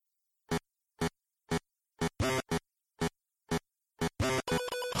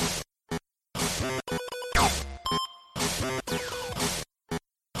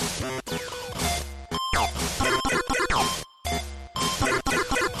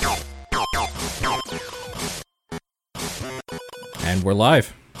And we're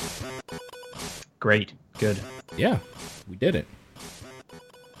live. Great. Good. Yeah, we did it.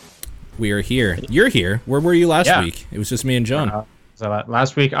 We are here. You're here. Where were you last week? It was just me and John. So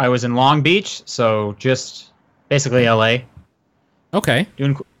last week I was in Long Beach, so just basically LA. Okay.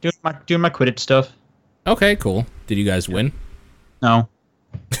 Doing my Quidditch stuff. Okay, cool. Did you guys win? No.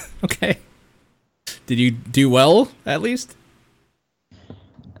 Okay. Did you do well, at least?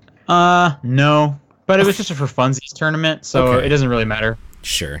 No. But it was just a for funsies tournament, so Okay. it doesn't really matter.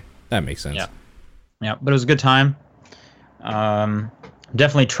 Sure. That makes sense. Yeah. Yeah, but it was a good time.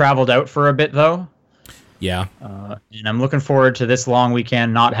 Definitely traveled out for a bit, though. Yeah. And I'm looking forward to this long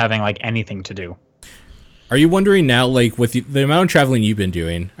weekend not having, like, anything to do. Are you wondering now, like, with the amount of traveling you've been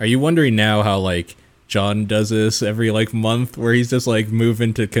doing, are you wondering now how, like, John does this every, like, month, where he's just, like,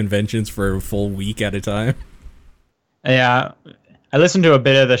 moving to conventions for a full week at a time? Yeah. I listened to a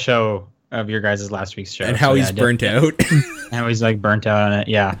bit of the show, of your guys' last week's show. And how he's burnt out. And how he's, like, burnt out on it,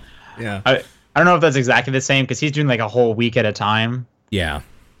 yeah. Yeah. I don't know if that's exactly the same, because he's doing, like, a whole week at a time. Yeah.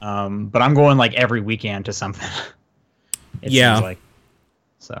 But I'm going, like, every weekend to something. It seems like.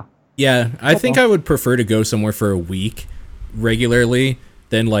 So. Yeah, I think I would prefer to go somewhere for a week regularly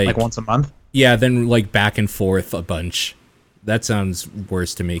than, like once a month? Yeah, then, like, back and forth a bunch. That sounds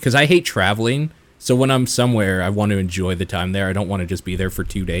worse to me, because I hate traveling, so when I'm somewhere, I want to enjoy the time there. I don't want to just be there for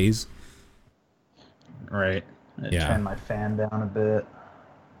 2 days. Right. Yeah. Turn my fan down a bit.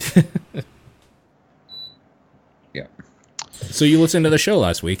 Yeah. So you listened to the show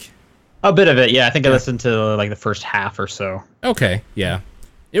last week? A bit of it, yeah. I think I listened to, like, the first half or so. Okay, yeah.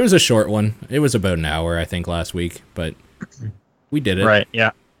 It was a short one. It was about an hour, I think, last week, but we did it. Right,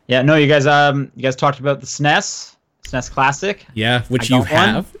 yeah. Yeah, no, you guys talked about the SNES Classic. Yeah, which you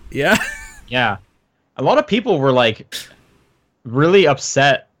have. Yeah. Yeah. A lot of people were, like, really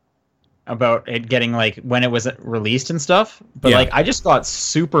upset about it getting, like, when it was released and stuff. But, like, I just got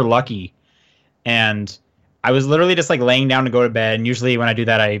super lucky. And I was literally just, like, laying down to go to bed. And usually when I do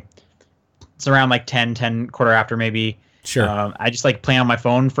that, it's around, like, 10, quarter after maybe. Sure. I just, like, play on my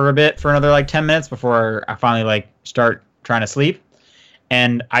phone for a bit for another, like, 10 minutes before I finally, like, start trying to sleep.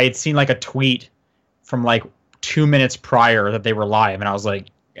 And I had seen, like, a tweet from, like, 2 minutes prior that they were live. And I was like,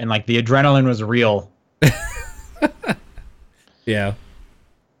 and, like, the adrenaline was real. Yeah.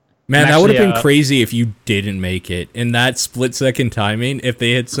 Man, that would have been crazy if you didn't make it. In that split-second timing, if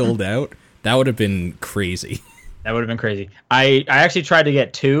they had sold out, that would have been crazy. That would have been crazy. I actually tried to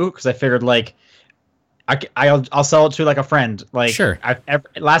get 2 because I figured, like, I'll sell it to, like, a friend. Like, sure.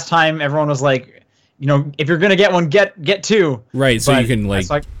 Last time, everyone was like, you know, if you're gonna get one, get 2. Right, so you can, like,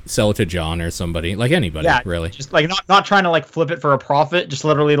 sell it to John or somebody, like anybody, really. Just, like, not trying to, like, flip it for a profit. Just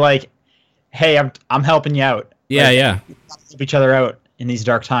literally like, hey, I'm helping you out. Yeah, like, yeah. Help each other out in these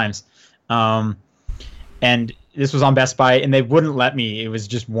dark times. And this was on Best Buy, and they wouldn't let me. It was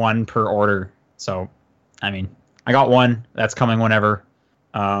just 1 per order. So, I mean, I got 1. That's coming whenever.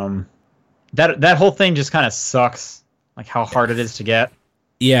 That whole thing just kind of sucks, like how hard it is to get.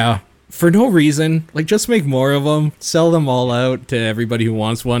 Yeah, for no reason. Like, just make more of them, sell them all out to everybody who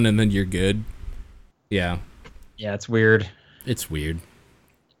wants one, and then you're good. Yeah. Yeah, it's weird. It's weird.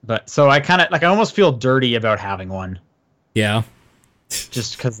 But so I kind of, like, I almost feel dirty about having one. Yeah.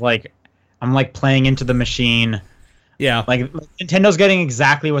 Just because, like, I'm, like, playing into the machine. Yeah. Like, Nintendo's getting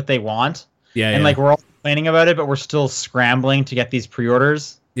exactly what they want. Yeah, and, like, we're all complaining about it, but we're still scrambling to get these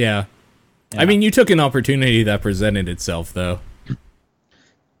pre-orders. Yeah. I mean, you took an opportunity that presented itself, though.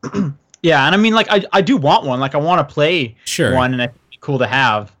 Yeah, and I mean, like, I do want one. Like, I want to play one, and it'd be cool to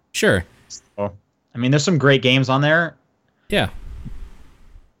have. Sure. So, I mean, there's some great games on there. Yeah.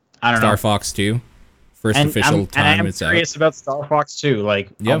 I don't know. Star Fox 2. First official time it's out. I'm curious about Star Fox 2. Like,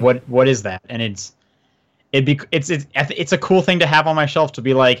 what is that? And it's a cool thing to have on my shelf to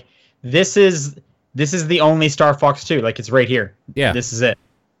be like, this is the only Star Fox 2. Like, it's right here. Yeah. This is it.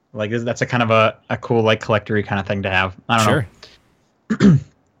 Like, that's a kind of a cool, like, collector-y kind of thing to have. I don't know.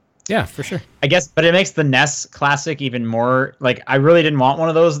 Yeah, for sure. I guess, but it makes the NES Classic even more, like, I really didn't want one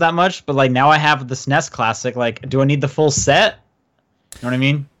of those that much, but, like, now I have the SNES Classic. Like, do I need the full set? You know what I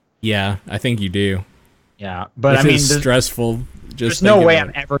mean? Yeah, I think you do. Yeah, but I mean, it's stressful. There's no way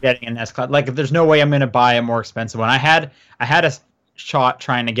I'm ever getting a NES Classic. Like, there's no way I'm going to buy a more expensive one. I had a shot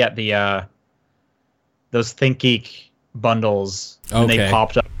trying to get the those ThinkGeek bundles, and they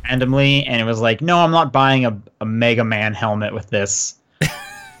popped up randomly, and it was like, no, I'm not buying a Mega Man helmet with this.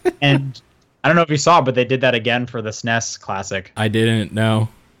 And I don't know if you saw, but they did that again for the SNES Classic. I didn't know.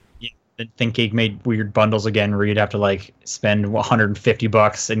 Yeah, ThinkGeek made weird bundles again where you'd have to, like, spend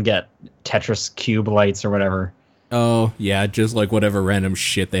 $150 and get Tetris Cube lights or whatever. Oh, yeah, just like whatever random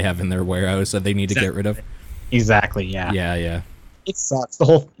shit they have in their warehouse that they need to get rid of. Exactly, yeah. Yeah. It sucks. The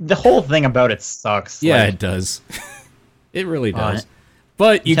whole thing about it sucks. Yeah, like, it does. It really does.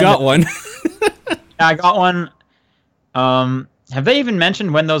 But you got one. Yeah, I got one. Have they even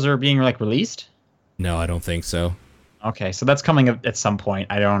mentioned when those are being like released? No, I don't think so. Okay, so that's coming at some point.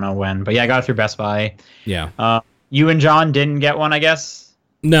 I don't know when, but yeah, I got it through Best Buy. Yeah. You and John didn't get one, I guess.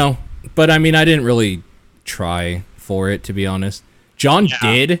 No, but I mean, I didn't really try for it, to be honest. John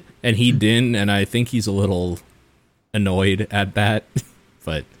did, and he didn't, and I think he's a little annoyed at that.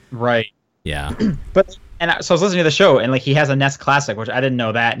 But right, yeah. So I was listening to the show, and like he has a NES Classic, which I didn't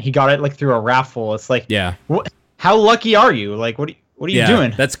know that, and he got it like through a raffle. It's like, yeah. How lucky are you? Like, what are you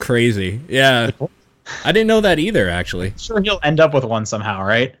doing? That's crazy. Yeah, I didn't know that either. Actually, I'm sure he'll end up with one somehow,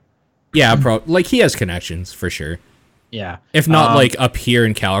 right? Yeah, like he has connections for sure. Yeah, if not like up here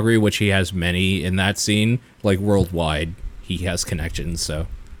in Calgary, which he has many in that scene, like worldwide, he has connections. So,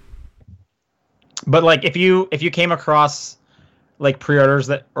 but like if you came across like pre-orders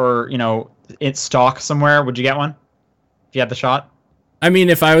that, or in stock somewhere, would you get one if you had the shot? I mean,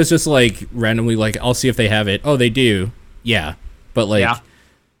 if I was just like randomly like, I'll see if they have it. Oh, they do. Yeah, but like,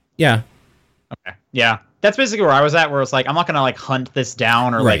 yeah. Okay, yeah. That's basically where I was at, where it's like, I'm not going to like hunt this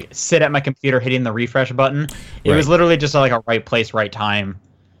down or like sit at my computer hitting the refresh button. It was literally just like a right place, right time.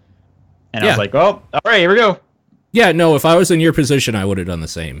 And I was like, oh, all right, here we go. Yeah, no, if I was in your position, I would have done the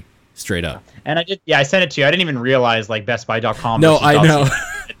same, straight up. And I did, I sent it to you. I didn't even realize like BestBuy.com. No, I know.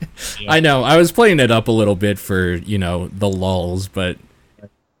 I know. I was playing it up a little bit for, the lulls, but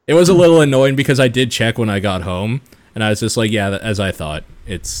it was a little annoying because I did check when I got home. And I was just like, yeah, as I thought,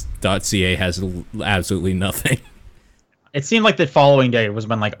 it's .ca has absolutely nothing. It seemed like the following day was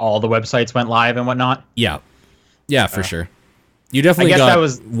when like all the websites went live and whatnot. Yeah, for sure. You definitely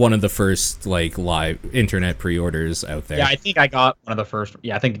got one of the first like live internet pre-orders out there. Yeah, I think I got one of the first.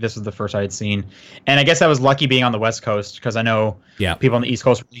 Yeah, I think this was the first I had seen, and I guess I was lucky being on the West Coast because I know people on the East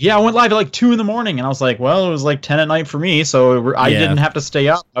Coast. Yeah, I went live at like 2 a.m, and I was like, well, it was like 10 at night for me, so I didn't have to stay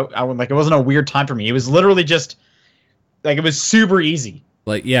up. I like it wasn't a weird time for me. It was literally just like it was super easy.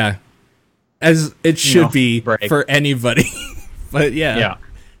 Like as it should be for anybody. But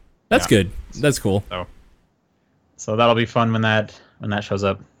that's good. That's cool. So that'll be fun when that shows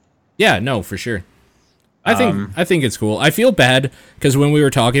up. Yeah, no, for sure. I think it's cool. I feel bad because when we were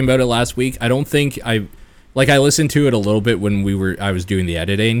talking about it last week, I don't think I listened to it a little bit when I was doing the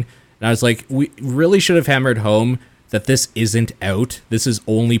editing, and I was like, we really should have hammered home that this isn't out. This is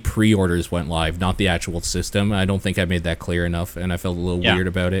only pre-orders went live, not the actual system. I don't think I made that clear enough, and I felt a little weird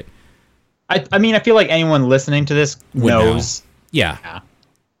about it. I mean, I feel like anyone listening to this knows. Yeah.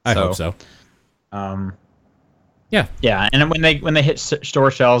 I hope so. Yeah, and when they hit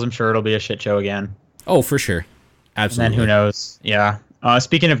store shelves, I'm sure it'll be a shit show again. Oh, for sure. Absolutely. And then who knows? Yeah.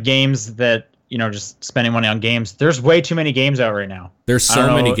 Speaking of games that, just spending money on games, there's way too many games out right now. There's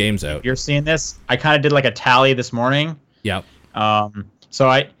so many games out. You're seeing this? I kind of did like a tally this morning. Yep. So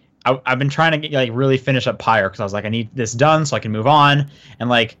I've been trying to get, like really finish up Pyre because I was like, I need this done so I can move on. And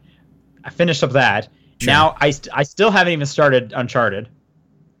like, I finished up that. Sure. Now I still haven't even started Uncharted.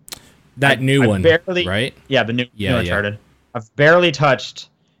 That new one, right? Yeah, the new Uncharted. I've barely touched.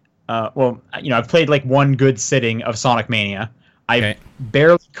 I've played like one good sitting of Sonic Mania. I've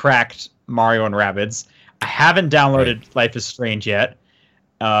barely cracked Mario and Rabbids. I haven't downloaded Life is Strange yet,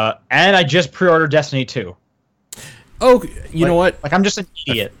 and I just pre-ordered Destiny 2. Oh, you know what? Like I'm just an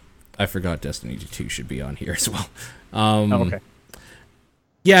idiot. I forgot Destiny 2 should be on here as well. Okay.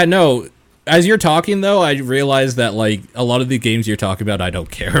 Yeah, no. As you're talking, though, I realized that, like, a lot of the games you're talking about, I don't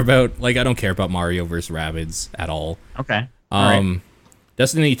care about. Like, I don't care about Mario vs. Rabbids at all. Okay. Right.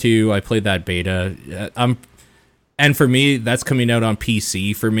 Destiny 2, I played that beta. And for me, that's coming out on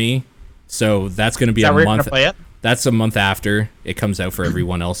PC for me. So that's going to be a month. Play it? That's a month after it comes out for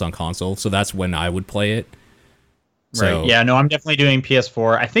everyone else on console. So that's when I would play it. Right. Yeah, no, I'm definitely doing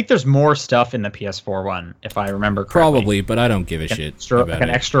PS4. I think there's more stuff in the PS4 one, if I remember correctly. Probably, but I don't give a shit about like an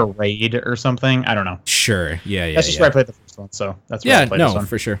extra raid or something. I don't know. Sure. Yeah. That's just where I played the first one, so that's where I played this one.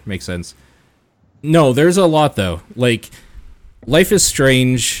 For sure. Makes sense. No, there's a lot, though. Like, Life is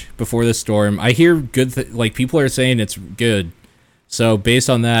Strange Before the Storm. I hear good like, people are saying it's good. So, based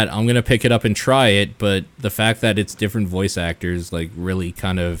on that, I'm going to pick it up and try it, but the fact that it's different voice actors, like, really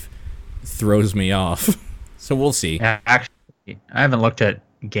kind of throws me off. So we'll see. Yeah, actually, I haven't looked at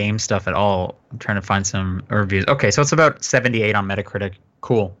game stuff at all. I'm trying to find some reviews. Okay, so it's about 78 on Metacritic.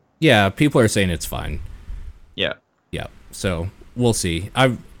 Cool. Yeah, people are saying it's fine. Yeah. Yeah. So we'll see.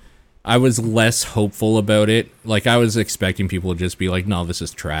 I was less hopeful about it. Like, I was expecting people to just be like, no, this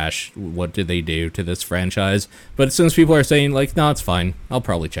is trash. What did they do to this franchise? But since people are saying, like, no, it's fine, I'll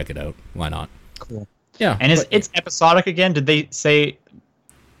probably check it out. Why not? Cool. Yeah. And it's episodic again? Did they say?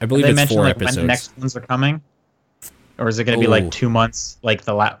 I believe it's 4 like, episodes. when the next ones are coming, or is it going to be like 2 months, like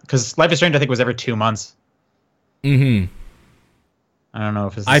the last? Because Life is Strange, I think, was every 2 months. Mm-hmm. I don't know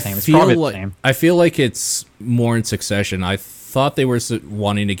if it's the same. It's probably the same. I feel like it's more in succession. I thought they were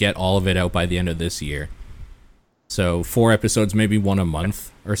wanting to get all of it out by the end of this year. So 4 episodes, maybe 1 a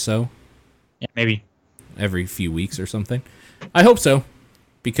month or so. Yeah, maybe. Every few weeks or something. I hope so,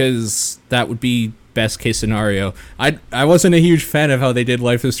 because that would be best case scenario. I wasn't a huge fan of how they did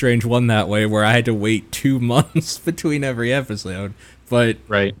Life is Strange 1 that way, where I had to wait 2 months between every episode. But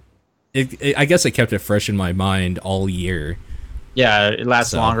right. I guess it kept it fresh in my mind all year. Yeah, it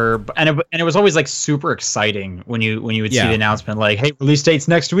lasts longer, and it was always like super exciting when you would see the announcement like, "Hey, release date's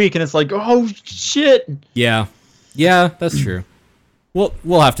next week," and it's like, "Oh shit!" Yeah, that's true. Well,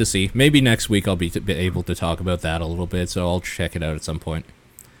 we'll have to see. Maybe next week I'll be able to talk about that a little bit, so I'll check it out at some point.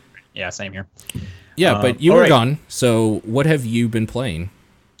 Yeah, same here. Yeah, but you were gone. So what have you been playing?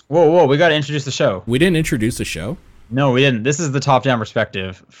 Whoa! We got to introduce the show. We didn't introduce the show. No, we didn't. This is the top-down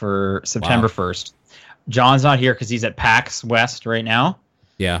perspective for September 1st. John's not here because he's at PAX West right now.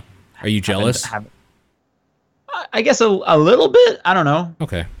 Yeah. Are you jealous? I guess a little bit. I don't know.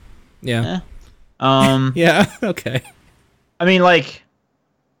 Okay. Yeah. Yeah. Okay. I mean, like.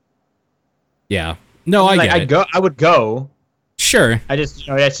 Yeah. No, I get it. I would go. Sure. I just,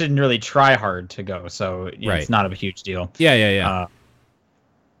 I didn't really try hard to go, so it's not a huge deal. Yeah.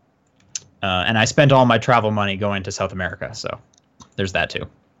 And I spent all my travel money going to South America, so there's that too.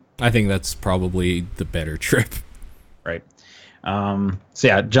 I think that's probably the better trip. Right. So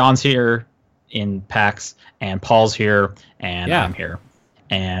yeah, John's here in PAX, and Paul's here, and I'm here.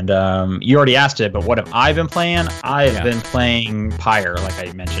 And you already asked it, but what have I been playing? I've been playing Pyre, like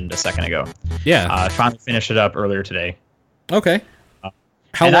I mentioned a second ago. Yeah. Finally finished it up earlier today. Okay.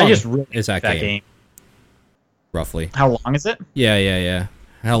 How long is that game? Roughly. How long is it? Yeah.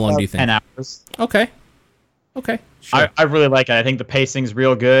 How long do you think? 10 hours. Okay. Sure. I really like it. I think the pacing's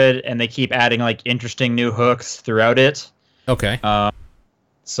real good, and they keep adding like interesting new hooks throughout it. Okay.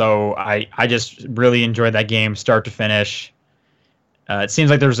 So I just really enjoyed that game, start to finish. It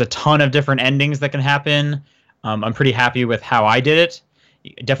seems like there's a ton of different endings that can happen. I'm pretty happy with how I did it.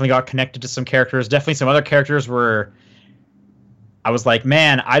 Definitely got connected to some characters. Definitely some other characters where I was like,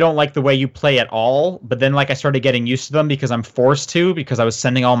 man, I don't like the way you play at all. But then like I started getting used to them because I'm forced to, because I was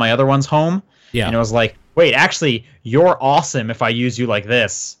sending all my other ones home. Yeah. And it was like, wait, actually, you're awesome if I use you like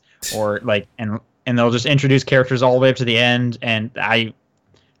this. Or like, and they'll just introduce characters all the way up to the end. And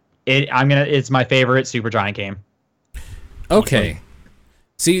it's my favorite Supergiant game. Okay.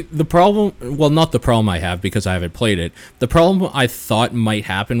 See, the problem, well, not the problem I have because I haven't played it. The problem I thought might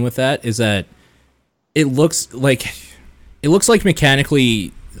happen with that is that it looks like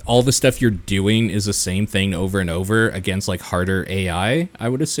mechanically all the stuff you're doing is the same thing over and over against like harder AI, I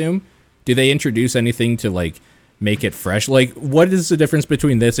would assume. Do they introduce anything to like make it fresh? Like, what is the difference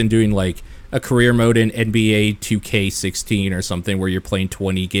between this and doing like a career mode in NBA 2K16 or something where you're playing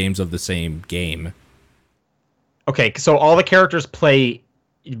 20 games of the same game? Okay, so all the characters play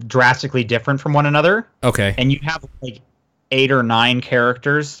drastically different from one another. Okay. And you have like 8 or 9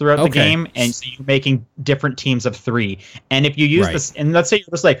 characters throughout the game, and so you're making different teams of 3. And if you use this, and let's say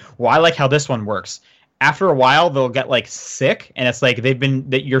you're just like, well, I like how this one works. After a while, they'll get like sick, and it's like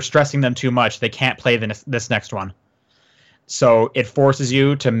you're stressing them too much. They can't play this next one. So it forces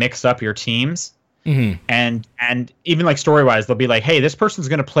you to mix up your teams. Mm-hmm. And even like story-wise, they'll be like, hey, this person's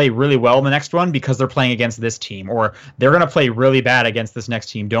going to play really well in the next one because they're playing against this team, or they're going to play really bad against this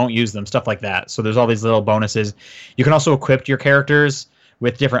next team. Don't use them, stuff like that. So there's all these little bonuses. You can also equip your characters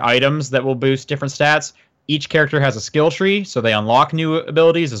with different items that will boost different stats. Each character has a skill tree, so they unlock new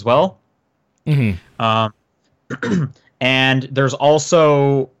abilities as well. Mm-hmm. And there's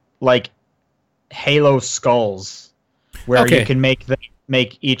also like Halo skulls where you can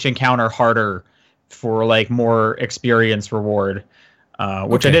make each encounter harder for like more experience reward,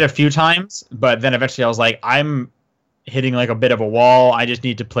 which I did a few times, but then eventually I was like, I'm hitting like a bit of a wall. I just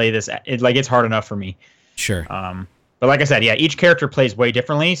need to play this. It's hard enough for me. Sure. But like I said, yeah, each character plays way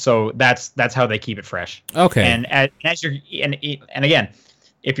differently, so that's how they keep it fresh. Okay. And as you're and again,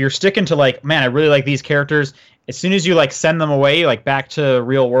 if you're sticking to like, man, I really like these characters, as soon as you like send them away, like back to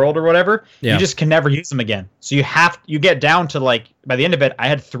real world or whatever, you just can never use them again. So you get down to like, by the end of it, I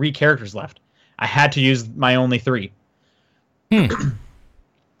had 3 characters left. I had to use my only 3.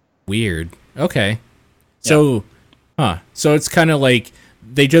 Weird. Okay. So, so it's kind of like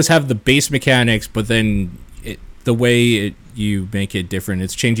they just have the base mechanics, but then the way you make it different,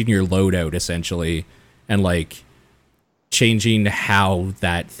 it's changing your loadout essentially, and like changing how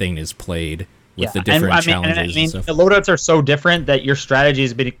that thing is played. with the different challenges and stuff. The loadouts are so different that your strategy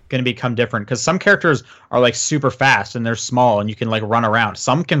is going to become different, because some characters are like super fast and they're small and you can like run around.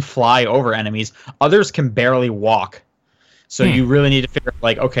 Some can fly over enemies. Others can barely walk. So you really need to figure out,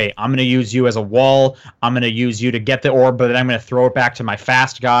 like, okay, I'm going to use you as a wall. I'm going to use you to get the orb, but then I'm going to throw it back to my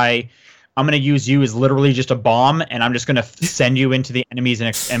fast guy. I'm going to use you as literally just a bomb, and I'm just going to send you into the enemies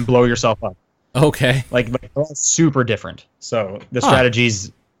and blow yourself up. Okay. Like super different. So the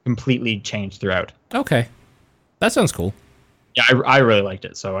strategies completely changed throughout. Okay. That sounds cool. Yeah, I really liked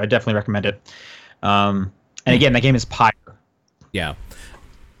it, so I definitely recommend it. And again, that game is Pyre. Yeah.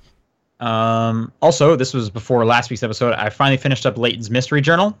 Also, this was before last week's episode, I finally finished up Layton's Mystery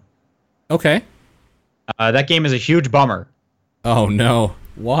Journal. Okay. That game is a huge bummer. Oh, no.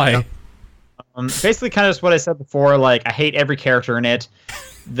 Why? Basically, kind of just what I said before. Like, I hate every character in it.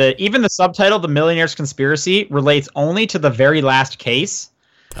 Even the subtitle, "The Millionaire's Conspiracy," relates only to the very last case.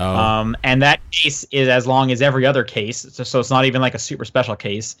 Oh. And that case is as long as every other case, so it's not even like a super special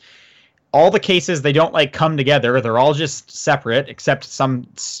case. All the cases, they don't like come together. They're all just separate, except some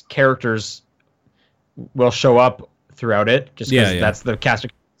characters will show up throughout it, just because that's the cast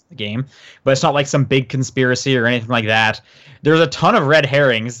of the game. But it's not like some big conspiracy or anything like that. There's a ton of red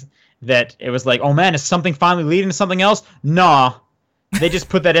herrings that it was like, oh man, is something finally leading to something else? Nah. They just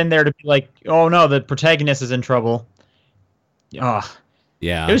put that in there to be like, oh no, the protagonist is in trouble. Ugh.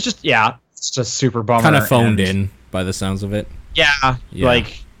 Yeah. It was just, it's just super bummer. Kind of phoned in by the sounds of it. Yeah.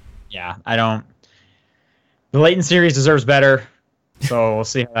 I don't. The Layton series deserves better, so we'll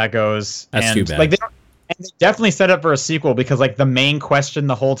see how that goes. That's too bad. Like, they definitely set up for a sequel, because like the main question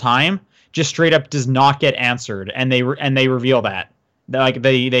the whole time just straight up does not get answered, and they reveal that. Like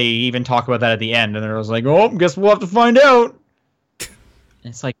they even talk about that at the end, and it was like, oh, guess we'll have to find out. And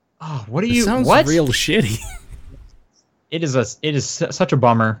it's like, oh, what are you? Sounds what? Real shitty. It is such a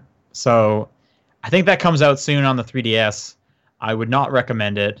bummer. So I think that comes out soon on the 3DS. I would not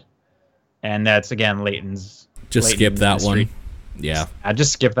recommend it. And that's, again, Layton's. Skip that one. Yeah. I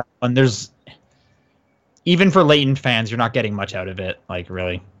just skip that one. Even for Layton fans, you're not getting much out of it. Like,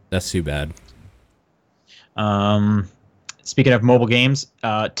 really. That's too bad. Speaking of mobile games,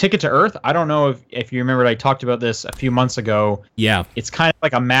 Ticket to Earth. I don't know if you remember, I talked about this a few months ago. Yeah. It's kind of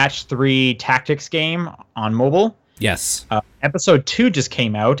like a match 3 tactics game on mobile. Yes. Episode 2 just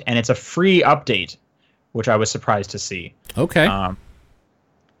came out, and it's a free update, which I was surprised to see. Okay.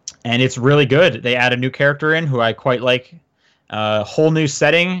 And it's really good. They add a new character in who I quite like. Whole new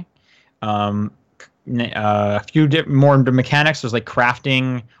setting. A few more mechanics. There's like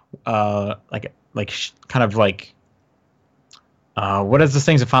crafting, what is the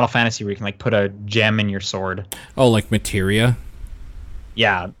things in Final Fantasy where you can like put a gem in your sword? Oh, like materia?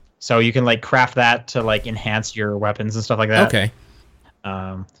 Yeah. So you can like craft that to like enhance your weapons and stuff like that. Okay.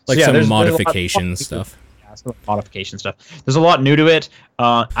 Some modification stuff. Yeah, some modification stuff. There's a lot new to it,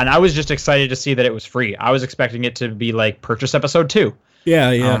 and I was just excited to see that it was free. I was expecting it to be like purchase episode 2.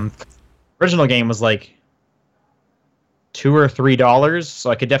 Yeah. Original game was like $2 or $3,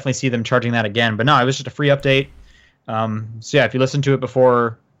 so I could definitely see them charging that again. But no, it was just a free update. So yeah, if you listened to it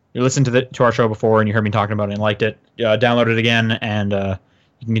before, you listened to our show before, and you heard me talking about it and liked it, download it again, and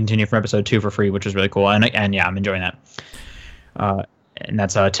you can continue from episode 2 for free, which is really cool. And yeah, I'm enjoying that. And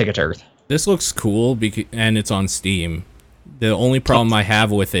that's Ticket to Earth. This looks cool, and it's on Steam. The only problem I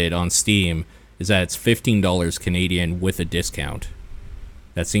have with it on Steam is that it's $15 Canadian with a discount.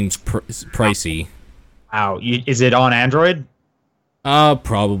 That seems pricey. Wow. Is it on Android?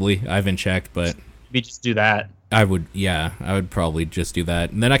 Probably. I haven't checked, but maybe just do that. I would probably just do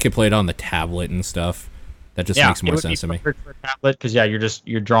that, and then I could play it on the tablet and stuff. That just makes more sense to me. For a tablet, because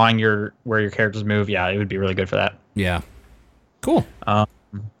you're drawing where your characters move. Yeah, it would be really good for that. Yeah, cool.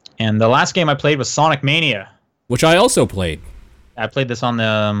 And the last game I played was Sonic Mania, which I also played. I played this on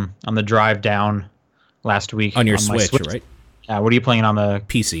the drive down last week on your Switch, right? Yeah. What are you playing on the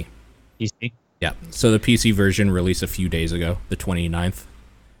PC? PC. Yeah. So the PC version released a few days ago, the 29th.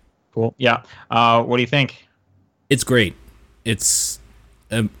 Cool. Yeah. What do you think? It's great. It's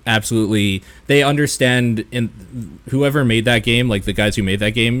absolutely. They understand, and whoever made that game, like the guys who made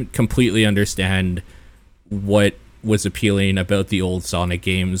that game, completely understand what was appealing about the old Sonic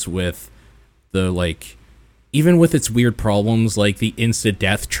games, with the like, even with its weird problems, like the instant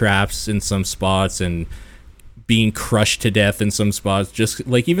death traps in some spots and being crushed to death in some spots. Just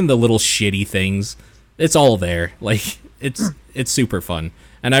like even the little shitty things, it's all there. Like it's super fun,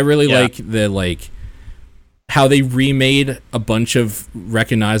 and I really like the like how they remade a bunch of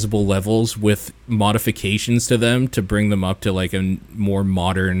recognizable levels with modifications to them to bring them up to like a more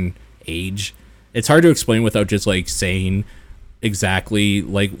modern age. It's hard to explain without just like saying exactly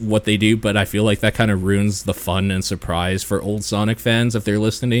like what they do, but I feel like that kind of ruins the fun and surprise for old Sonic fans if they're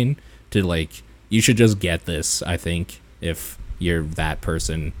listening to like, you should just get this. I think if you're that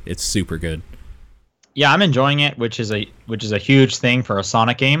person, it's super good. Yeah, I'm enjoying it, which is a huge thing for a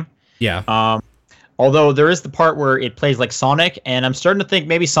Sonic game. Yeah. Although there is the part where it plays like Sonic, and I'm starting to think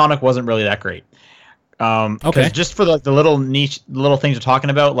maybe Sonic wasn't really that great. Okay. Just for the little little things you're talking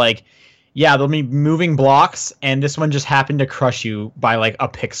about, like, yeah, there'll be moving blocks, and this one just happened to crush you by like a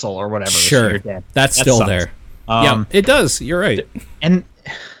pixel or whatever. Sure, so you're dead. That's still sucks. There. Yeah, it does. You're right. And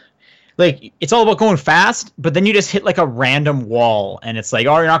like, it's all about going fast, but then you just hit like a random wall, and it's like,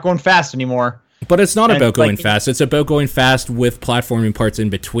 oh, you're not going fast anymore. But it's not about going fast. It's about going fast with platforming parts in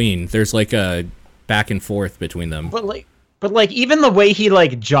between. There's like a back and forth between them. But like even the way he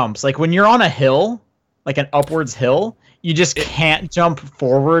like jumps, like when you're on a hill, like an upwards hill, you just can't jump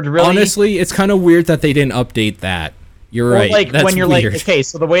forward, really. Honestly, it's kind of weird that they didn't update that. You're right. Like, that's when you're weird. like, okay,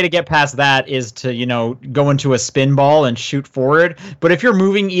 so the way to get past that is to, go into a spin ball and shoot forward. But if you're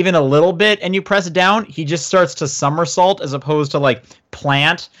moving even a little bit and you press down, he just starts to somersault as opposed to like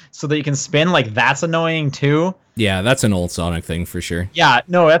plant so that you can spin. Like, that's annoying too. Yeah, that's an old Sonic thing for sure. Yeah,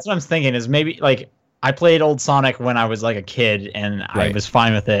 no, that's what I'm thinking is maybe like I played old Sonic when I was like a kid and I was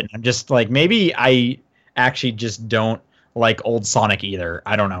fine with it. I'm just like, maybe I actually just don't like old Sonic either.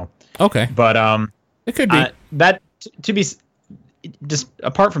 I don't know. Okay. But it could be. To be just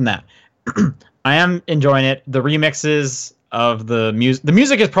apart from that, I am enjoying it. The remixes of the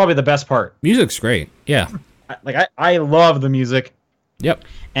music is probably the best part. Music's great. Yeah. I love the music. Yep.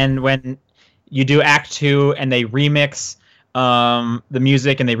 And when you do Act 2 and they remix the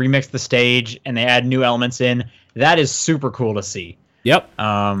music and they remix the stage and they add new elements in, that is super cool to see. Yep.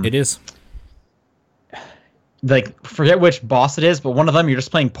 It is. Like, forget which boss it is, but one of them you're just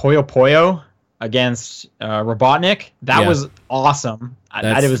playing Puyo Puyo against Robotnik. That was awesome.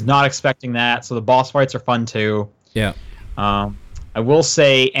 I was not expecting that. So the boss fights are fun too. Yeah. I will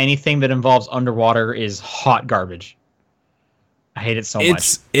say anything that involves underwater is hot garbage. I hate it so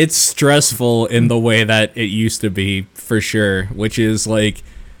much. It's stressful in the way that it used to be, for sure, which is like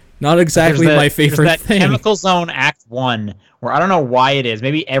not exactly my favorite that thing. Chemical Zone Act 1, where I don't know why it is.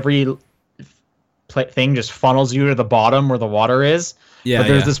 Maybe every thing just funnels you to the bottom where the water is. Yeah, but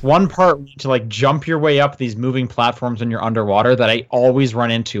there's this one part where you need to like jump your way up these moving platforms when you're underwater that I always run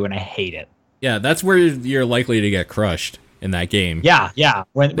into, and I hate it. Yeah, that's where you're likely to get crushed in that game. Yeah.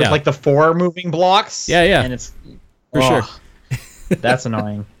 With like the 4 moving blocks. Yeah. And it's for sure. That's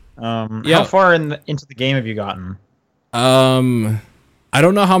annoying. How far into the game have you gotten? I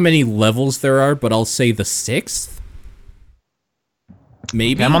don't know how many levels there are, but I'll say the 6th.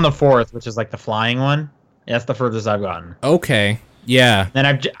 Maybe. I'm on the 4th, which is like the flying one. Yeah, that's the furthest I've gotten. Okay. Yeah.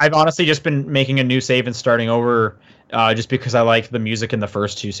 And I've honestly just been making a new save and starting over, just because I like the music in the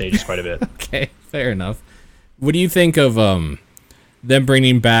first 2 stages quite a bit. Okay, fair enough. What do you think of them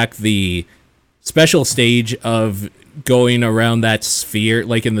bringing back the special stage of going around that sphere,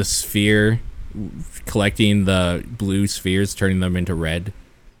 like in the sphere, collecting the blue spheres, turning them into red?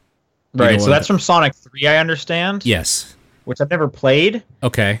 Right. So that's from Sonic 3, I understand. Yes. Which I've never played.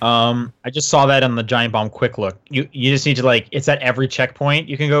 Okay. I just saw that on the Giant Bomb Quick Look. You just need to like, it's at every checkpoint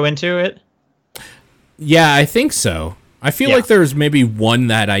you can go into it. Yeah, I think so. I feel like there's maybe one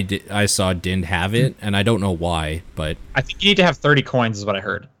that I saw didn't have it, and I don't know why, but I think you need to have 30 coins is what I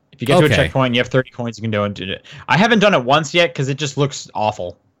heard. If you get to a checkpoint and you have 30 coins, you can go and do it. I haven't done it once yet because it just looks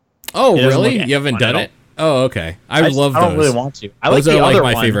awful. Oh, really? You haven't done it? Oh, okay. I love those. I don't really want to. I those like the are other like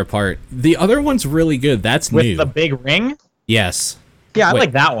my one. favorite part. The other one's really good. That's with new. The big ring? Yes. Yeah, I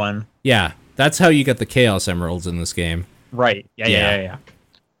like that one. Yeah, that's how you get the Chaos Emeralds in this game. Right. Yeah.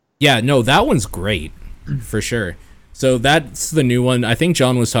 Yeah, no, that one's great, for sure. So that's the new one. I think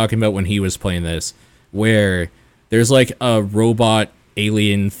John was talking about when he was playing this, where there's like a robot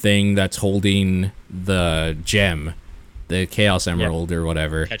alien thing that's holding the gem, the Chaos Emerald or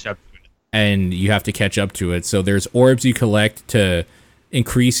whatever. Catch up to it. And you have to catch up to it. So there's orbs you collect to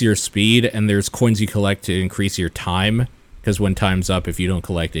increase your speed, and there's coins you collect to increase your time. Because when time's up, if you don't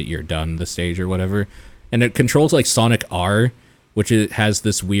collect it, you're done the stage or whatever. And it controls like Sonic R, which it has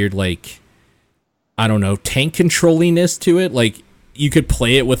this weird, like, I don't know, tank controlliness to it. Like, you could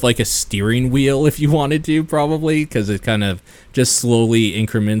play it with like a steering wheel if you wanted to, probably, because it kind of just slowly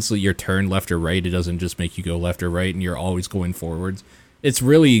increments your turn left or right. It doesn't just make you go left or right, and you're always going forwards. It's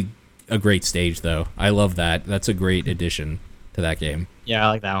really a great stage, though. I love that. That's a great addition to that game. Yeah, I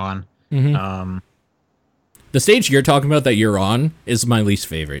like that one. Mm-hmm. The stage you're talking about that you're on is my least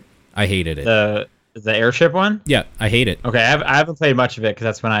favorite. I hated it. The airship one? Yeah, I hate it. Okay, I haven't played much of it because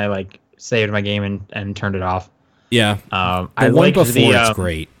that's when I like saved my game and turned it off. Yeah. I one like before it's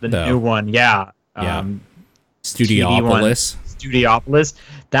great. The new one, yeah. Yeah. Studiopolis. Studiopolis.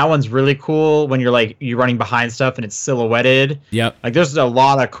 That one's really cool when you're running behind stuff and it's silhouetted. Yep. Like there's a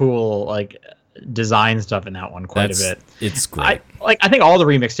lot of cool like design stuff in that one, quite a bit. It's great. I think all the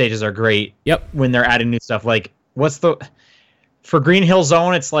remix stages are great. Yep. When they're adding new stuff, like for Green Hill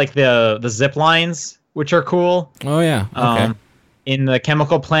Zone, it's like the zip lines, which are cool. Oh yeah. Okay. In the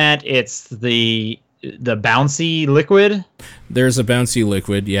chemical plant, it's the bouncy liquid. There's a bouncy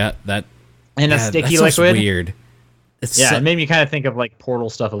liquid, yeah. And a sticky liquid. Weird. It made me kind of think of like Portal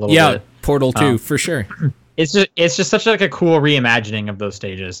stuff a little bit. Yeah, Portal 2 for sure. It's just such like a cool reimagining of those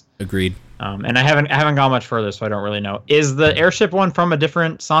stages. Agreed. And I haven't gone much further, so I don't really know. Is the airship one from a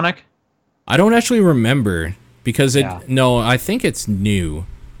different Sonic? I don't actually remember because no, I think it's new,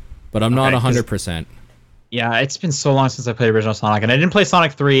 but I'm not 100%. Yeah, it's been so long since I played original Sonic, and I didn't play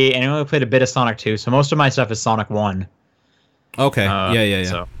Sonic 3, and I only played a bit of Sonic 2, so most of my stuff is Sonic 1. Okay, yeah.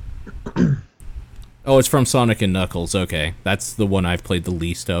 So. Oh, it's from Sonic and Knuckles. Okay, that's the one I've played the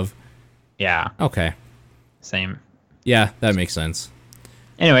least of. Yeah. Okay. Same. Yeah, that makes sense.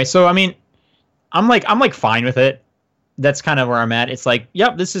 Anyway, so I mean, I'm like fine with it. That's kind of where I'm at. It's like,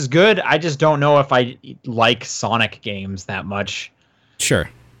 yep, this is good. I just don't know if I like Sonic games that much. Sure.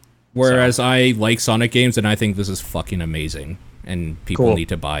 Whereas I like Sonic games, and I think this is fucking amazing, and people need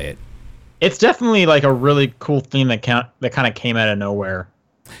to buy it. It's definitely like a really cool theme that kind of came out of nowhere.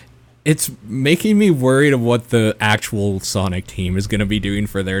 It's making me worried of what the actual Sonic team is going to be doing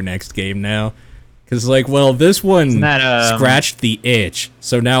for their next game now. Because, like, well, this one scratched the itch,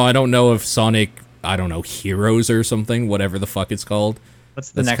 so now I don't know if Sonic, I don't know, Heroes or something, whatever the fuck it's called.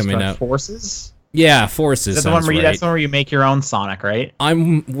 What's the next one? Forces? Yeah, Forces. That's the one where that's the one where you make your own Sonic, right?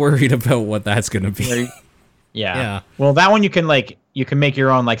 I'm worried about what that's going to be. Yeah. Well, that one you can make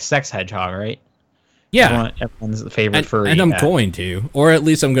your own, like, sex hedgehog, right? Yeah. Everyone's favorite furry. And I'm going to. Or at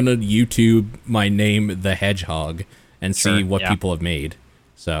least I'm going to YouTube my name, The Hedgehog, and see what people have made.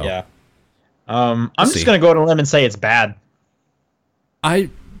 So. Yeah. I'm just going to go to a limb and say it's bad. I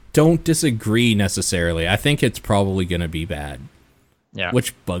don't disagree necessarily. I think it's probably going to be bad. Yeah.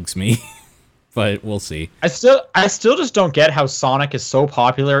 Which bugs me. But we'll see. I still just don't get how Sonic is so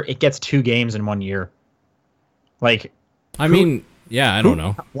popular, it gets 2 games in 1 year. Like, I mean, yeah, I don't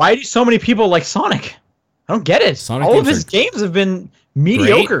know. Why do so many people like Sonic? I don't get it. All of his games have been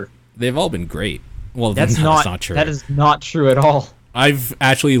mediocre. Great. They've all been great. Well, that's not true. That is not true at all. I've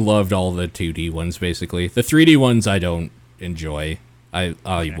actually loved all the 2D ones, basically. The 3D ones I don't enjoy. I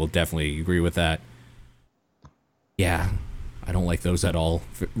will definitely agree with that. Yeah, I don't like those at all,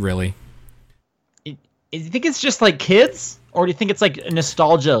 really. Do you think it's just like kids? Or do you think it's like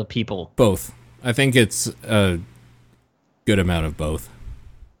nostalgia people? Both. I think it's a good amount of both.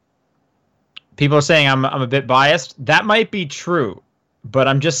 People are saying I'm a bit biased. That might be true, but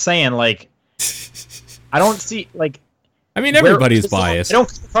I'm just saying, like, I don't see, like... I mean, everybody's biased. I don't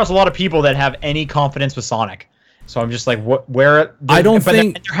come across a lot of people that have any confidence with Sonic. So I'm just like, where... I don't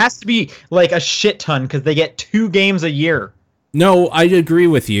think... There has to be, like, a shit ton, because they get 2 games a year. No, I agree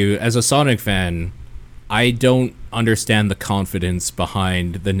with you. As a Sonic fan, I don't understand the confidence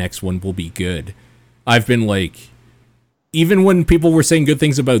behind the next one will be good. I've been like... Even when people were saying good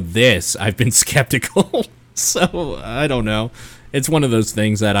things about this, I've been skeptical. So, I don't know. It's one of those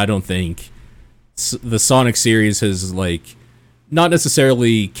things that I don't think the Sonic series has, like, not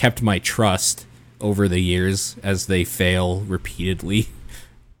necessarily kept my trust over the years as they fail repeatedly.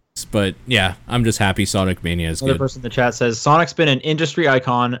 But, yeah, I'm just happy Sonic Mania is good. Another person in the chat says, Sonic's been an industry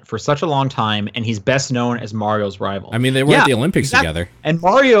icon for such a long time, and he's best known as Mario's rival. I mean, they were at the Olympics together. And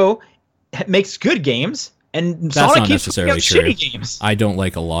Mario makes good games. And that's Sonic not keeps necessarily true. Shitty games. I don't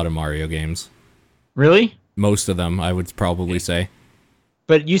like a lot of Mario games. Really? Most of them, I would probably say.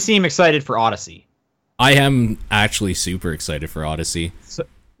 But you seem excited for Odyssey. I am actually super excited for Odyssey. So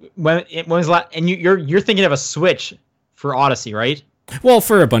when was and you're thinking of a Switch for Odyssey, right? Well,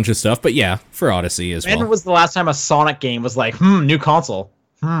 for a bunch of stuff, but yeah, for Odyssey as well. When was the last time a Sonic game was like, new console?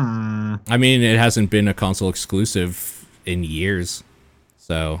 I mean, it hasn't been a console exclusive in years,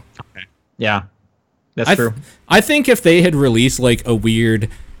 so. Okay. Yeah. That's true. I think if they had released like a weird,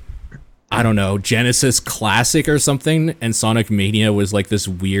 I don't know, Genesis Classic or something, and Sonic Mania was like this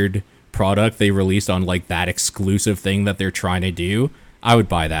weird product they released on like that exclusive thing that they're trying to do, I would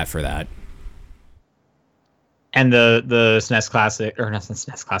buy that for that. And the SNES Classic, or not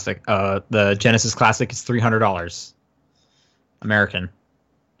SNES Classic, the Genesis Classic is $300 American.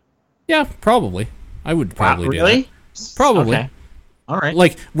 Yeah, probably. I would probably do that. Probably. Okay. All right.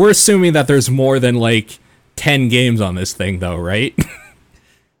 Like, we're assuming that there's more than, like, 10 games on this thing, though, right?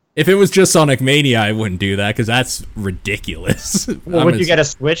 If it was just Sonic Mania, I wouldn't do that because that's ridiculous. Well, would you get a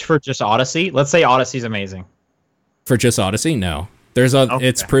Switch for just Odyssey? Let's say Odyssey's amazing. For just Odyssey? No.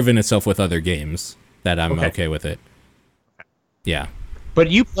 It's proven itself with other games that I'm okay with it. Yeah. But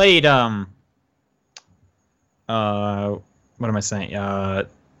you played what am I saying?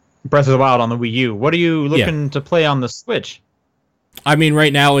 Breath of the Wild on the Wii U. What are you looking to play on the Switch? I mean,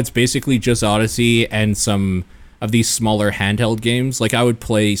 right now it's basically just Odyssey and some of these smaller handheld games. Like I would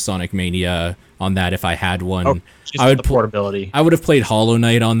play Sonic Mania on that if I had one. Oh, just the portability. I would have played Hollow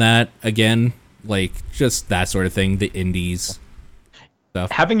Knight on that again, like just that sort of thing. The indies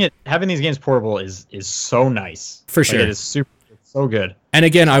stuff. Having these games portable is so nice. For sure, it is so good. And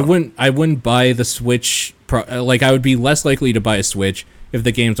again, I wouldn't buy the Switch. Like I would be less likely to buy a Switch if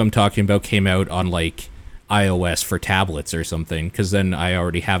the games I'm talking about came out on like iOS for tablets or something, because then I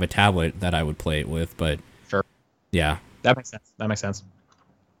already have a tablet that I would play it with. But sure, yeah, that makes sense.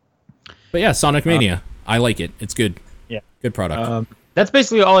 But yeah, Sonic Mania, I like it. It's good. Yeah, good product. That's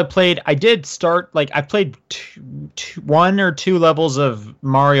basically all I played. I did start I played one or two levels of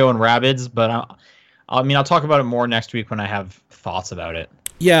Mario and Rabbids, but I'll talk about it more next week when I have thoughts about it.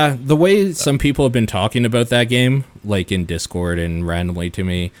 Yeah, the way some people have been talking about that game, like in Discord and randomly to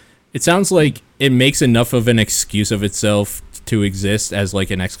me, it sounds like it makes enough of an excuse of itself to exist as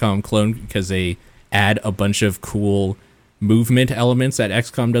like an XCOM clone because they add a bunch of cool movement elements that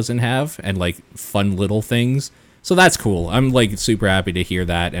XCOM doesn't have and like fun little things. So that's cool. I'm like super happy to hear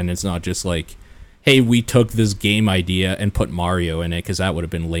that, and it's not just like, hey, we took this game idea and put Mario in it, because that would have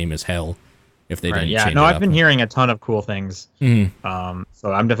been lame as hell if they didn't. Yeah, change no, it I've up. been hearing a ton of cool things. Mm-hmm.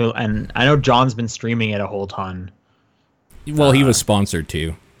 So I'm definitely, and I know John's been streaming it a whole ton. Well, he was sponsored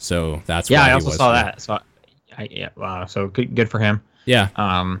too, so that's yeah. why I also he was saw there. that. So wow. So good for him. Yeah.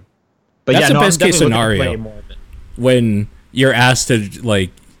 But that's yeah, the best case scenario when you're asked to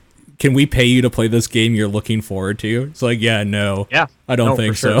like, can we pay you to play this game you're looking forward to? It's like, yeah, no. Yeah. I don't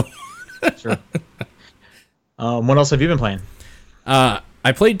think sure. so. Sure. What else have you been playing?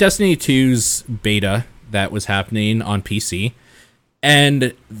 I played Destiny 2's beta that was happening on PC,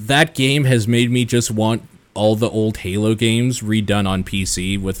 and that game has made me just want all the old Halo games redone on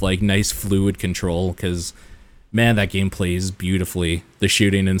PC with like nice fluid control, because man, that game plays beautifully. The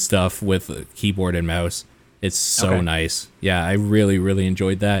shooting and stuff with keyboard and mouse, it's so nice. Yeah, I really, really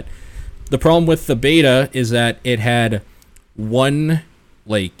enjoyed that. The problem with the beta is that it had one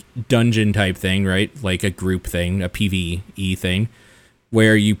like dungeon type thing, right? Like a group thing, a PvE thing,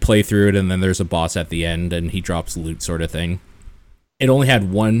 where you play through it and then there's a boss at the end and he drops loot sort of thing. It only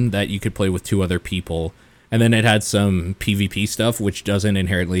had one that you could play with two other people, and then it had some PvP stuff, which doesn't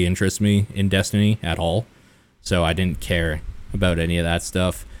inherently interest me in Destiny at all. So I didn't care about any of that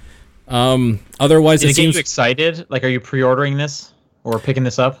stuff. Otherwise, it seems excited. Like, are you pre-ordering this or picking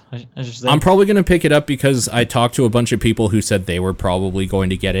this up? I'm probably going to pick it up because I talked to a bunch of people who said they were probably going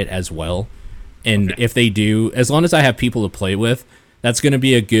to get it as well. And if they do, as long as I have people to play with, that's going to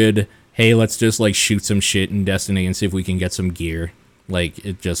be a good, hey, let's just like shoot some shit in Destiny and see if we can get some gear. Like,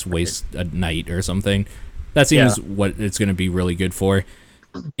 it just wastes a night or something. That seems what it's going to be really good for.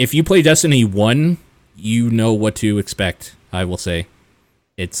 If you play Destiny 1, you know what to expect, I will say.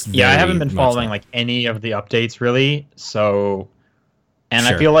 It's I haven't been following like any of the updates really, so and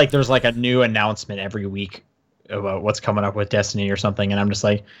Sure. I feel like there's like a new announcement every week about what's coming up with Destiny or something, and I'm just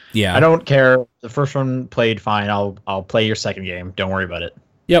like, yeah, I don't care. The first one played fine. I'll play your second game. Don't worry about it.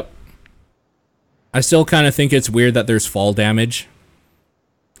 Yep. I still kind of think it's weird that there's fall damage.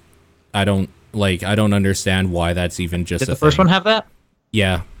 I don't understand why that's even just Did the first one have that?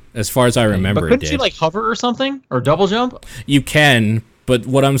 Yeah, as far as I remember, but couldn't it did. you like hover or something or double jump? You can, but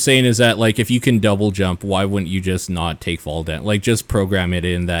what I'm saying is that like if you can double jump, why wouldn't you just not take fall damage? Like just program it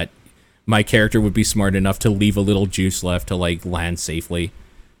in that my character would be smart enough to leave a little juice left to like land safely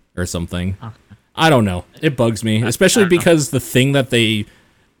or something. Okay. I don't know. It bugs me, especially because the thing that they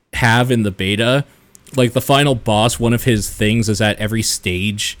have in the beta, like the final boss, one of his things is at every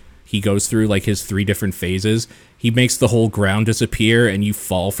stage he goes through, like his 3 different phases, he makes the whole ground disappear and you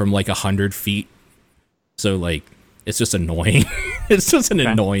fall from like 100 feet. So like, it's just annoying. It's just an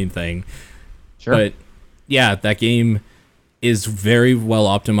annoying thing. Sure. But yeah, that game is very well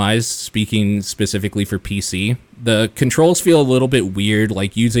optimized, speaking specifically for PC. The controls feel a little bit weird,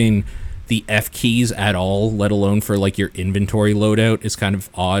 like using the F keys at all, let alone for like your inventory loadout, is kind of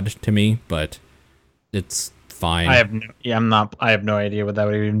odd to me, but it's fine. I have no idea what that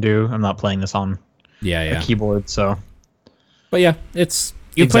would even do. I'm not playing this on a keyboard, so. But yeah, it's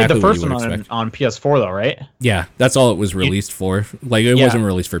you exactly played the first one on PS4 though, right? Yeah, that's all it was released for. Like it wasn't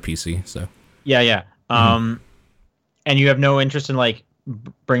released for PC, so. Yeah. And you have no interest in like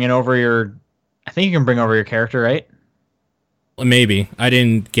bringing over your. I think you can bring over your character, right? Maybe. I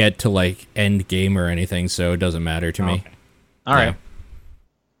didn't get to like end game or anything, so it doesn't matter to me. Okay. All right.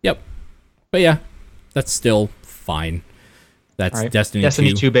 Yep. But yeah, that's still fine. That's right.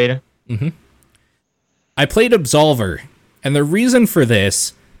 Destiny 2 beta. Mm-hmm. I played Absolver, and the reason for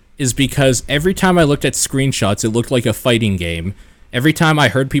this is because every time I looked at screenshots, it looked like a fighting game. Every time I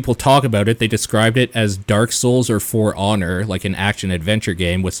heard people talk about it, they described it as Dark Souls or For Honor, like an action-adventure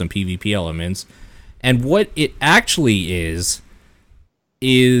game with some PvP elements. And what it actually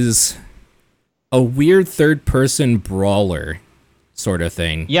is a weird third-person brawler sort of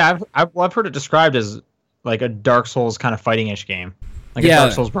thing. Yeah, I've heard it described as like a Dark Souls kind of fighting-ish game. Like a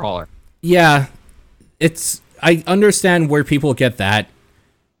Dark Souls brawler. Yeah. I understand where people get that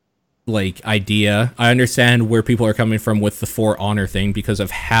like idea. I understand where people are coming from with the For Honor thing because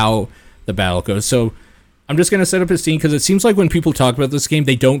of how the battle goes. So I'm just gonna set up a scene because it seems like when people talk about this game,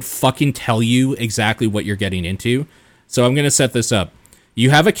 they don't fucking tell you exactly what you're getting into. So I'm gonna set this up.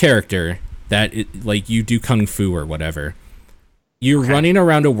 You have a character that like you do kung fu or whatever. You're running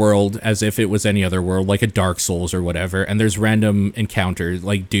around a world as if it was any other world, like a Dark Souls or whatever, and there's random encounters,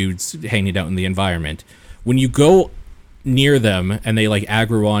 like dudes hanging out in the environment. When you go near them and they like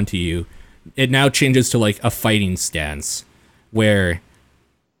aggro onto you, it now changes to like a fighting stance where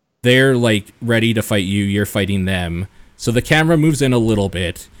they're like ready to fight you, you're fighting them. So the camera moves in a little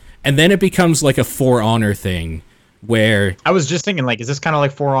bit, and then it becomes like a For Honor thing where I was just thinking, like, is this kind of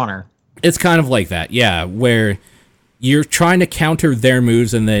like For Honor? It's kind of like that, yeah, where you're trying to counter their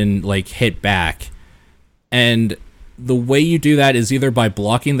moves and then like hit back. And the way you do that is either by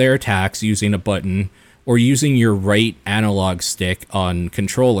blocking their attacks using a button or using your right analog stick on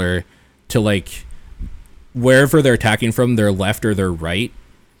controller to like wherever they're attacking from, their left or their right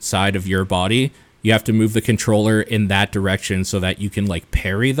side of your body, you have to move the controller in that direction so that you can like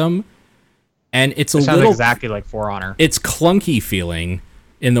parry them. And it's it sounds exactly like For Honor. It's clunky feeling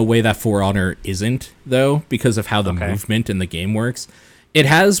in the way that For Honor isn't, though, because of how the movement in the game works. It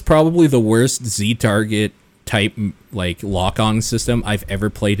has probably the worst Z-target type like lock-on system I've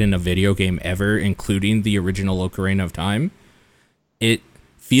ever played in a video game ever, including the original Ocarina of Time. It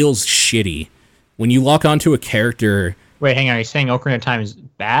feels shitty. When you lock onto a character... Wait, hang on. Are you saying Ocarina of Time is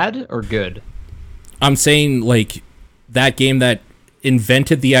bad or good? I'm saying, like, that game that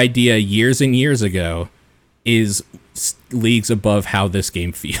invented the idea years and years ago is leagues above how this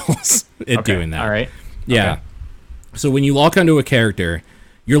game feels doing that. All right. Yeah. Okay. So when you lock onto a character,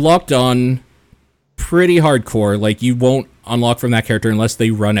 you're locked on pretty hardcore. Like, you won't unlock from that character unless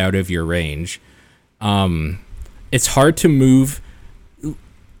they run out of your range. It's hard to move.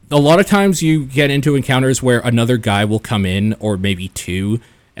 A lot of times you get into encounters where another guy will come in, or maybe two,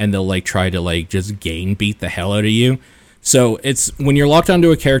 and they'll like try to like just beat the hell out of you. So it's when you're locked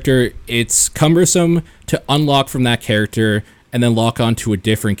onto a character, it's cumbersome to unlock from that character and then lock onto a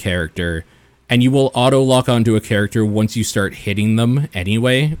different character. And you will auto lock onto a character once you start hitting them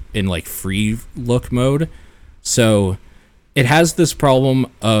anyway in like free look mode. So it has this problem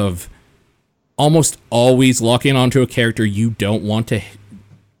of almost always locking onto a character you don't want to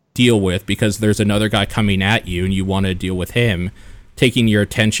deal with because there's another guy coming at you and you want to deal with him, taking your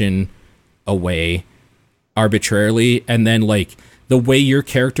attention away arbitrarily. And then like the way your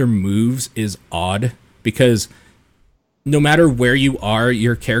character moves is odd because no matter where you are,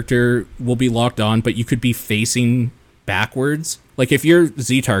 your character will be locked on, but you could be facing backwards. Like if you're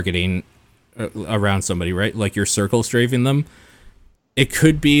Z-targeting around somebody, right? Like you're circle strafing them, it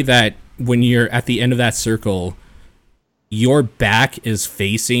could be that when you're at the end of that circle, your back is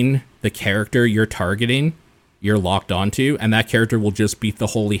facing the character you're targeting, you're locked onto, and that character will just beat the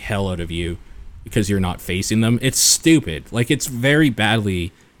holy hell out of you because you're not facing them. It's stupid. Like, it's very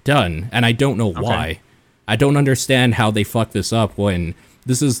badly done, and I don't know why. I don't understand how they fucked this up when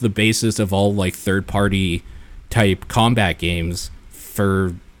this is the basis of all, like, third-party type combat games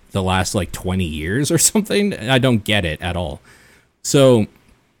for the last, like, 20 years or something. I don't get it at all. So,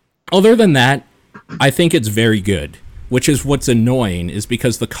 other than that, I think it's very good, which is what's annoying, is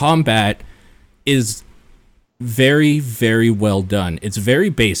because the combat is very, very well done. It's very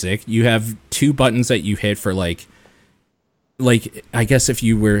basic. You have two buttons that you hit for like I guess if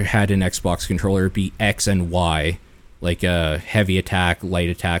you had an Xbox controller, it'd be X and Y, like a heavy attack, light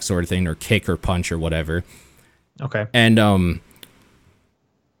attack sort of thing, or kick or punch or whatever. Okay. And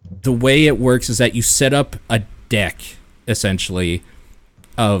the way it works is that you set up a deck essentially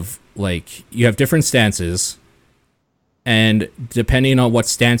of like you have different stances. And depending on what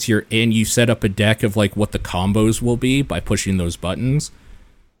stance you're in, you set up a deck of like what the combos will be by pushing those buttons.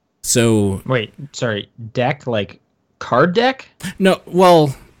 So wait, sorry, deck like card deck? No,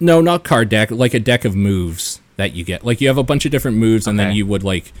 well, no, not card deck. Like a deck of moves that you get. Like you have a bunch of different moves, and then you would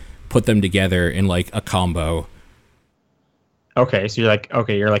like put them together in like a combo. Okay, so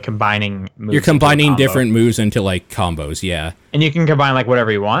you're like combining moves. You're combining different moves into like combos, yeah. And you can combine like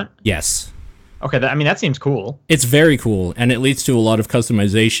whatever you want? Yes. Okay, that seems cool. It's very cool, and it leads to a lot of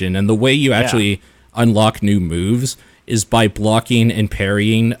customization. And the way you actually unlock new moves is by blocking and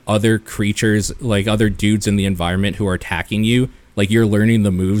parrying other creatures, like other dudes in the environment who are attacking you. Like you're learning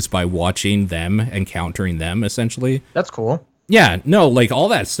the moves by watching them and countering them, essentially. That's cool. Yeah, no, like all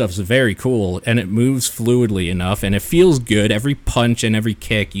that stuff's very cool, and it moves fluidly enough, and it feels good. Every punch and every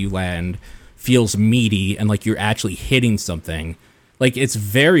kick you land feels meaty, and like you're actually hitting something. Like it's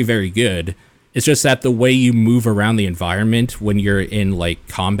very, very good. It's just that the way you move around the environment when you're in like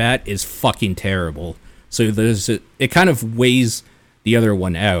combat is fucking terrible. So it kind of weighs the other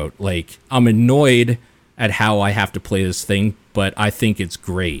one out. Like I'm annoyed at how I have to play this thing, but I think it's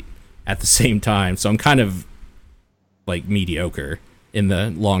great at the same time. So I'm kind of like mediocre in the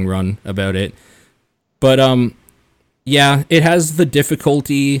long run about it. But yeah, it has the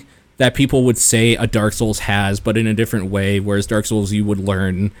difficulty that people would say a Dark Souls has, but in a different way. Whereas Dark Souls, you would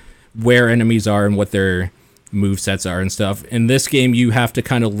learn where enemies are and what their movesets are and stuff. In this game, you have to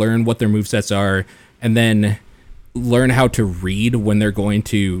kind of learn what their movesets are and then learn how to read when they're going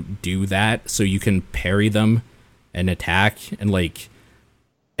to do that so you can parry them and attack. And like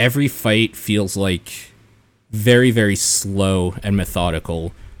every fight feels like very, very slow and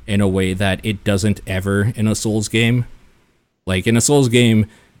methodical in a way that it doesn't ever in a Souls game. Like in a Souls game,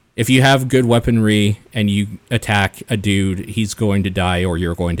 if you have good weaponry and you attack a dude, he's going to die or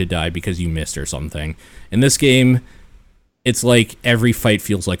you're going to die because you missed or something. In this game, it's like every fight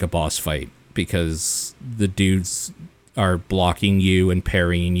feels like a boss fight because the dudes are blocking you and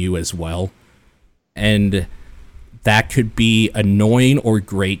parrying you as well. And that could be annoying or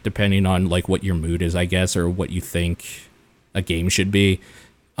great depending on like what your mood is, I guess, or what you think a game should be.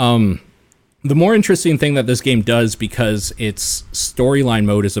 The more interesting thing that this game does, because its storyline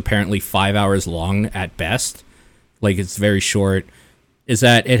mode is apparently 5 hours long at best, like it's very short, is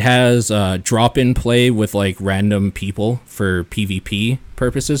that it has drop-in play with like random people for PvP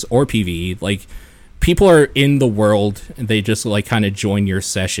purposes or PvE. Like people are in the world and they just like kind of join your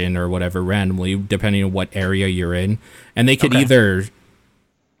session or whatever randomly, depending on what area you're in. And they could either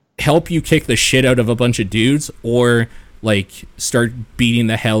help you kick the shit out of a bunch of dudes or like start beating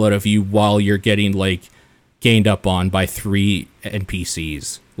the hell out of you while you're getting like gained up on by 3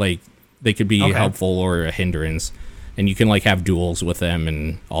 NPCs. Like they could be helpful or a hindrance. And you can like have duels with them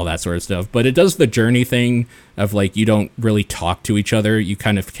and all that sort of stuff. But it does the journey thing of like you don't really talk to each other. You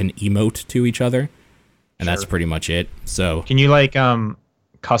kind of can emote to each other. And that's pretty much it. So can you like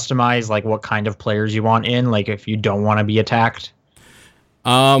customize like what kind of players you want in, like if you don't want to be attacked?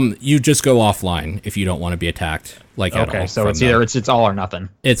 You just go offline if you don't want to be attacked. Like at all. So it's either it's all or nothing.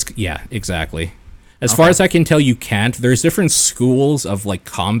 Yeah, exactly. As far as I can tell, you can't. There's different schools of like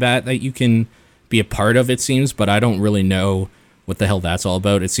combat that you can be a part of, it seems, but I don't really know what the hell that's all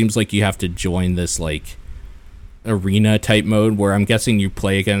about. It seems like you have to join this like arena type mode where I'm guessing you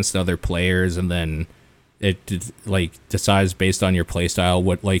play against other players and then it like decides based on your playstyle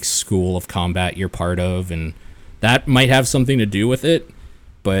what like school of combat you're part of, and that might have something to do with it.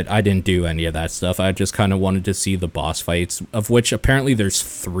 But I didn't do any of that stuff. I just kind of wanted to see the boss fights, of which apparently there's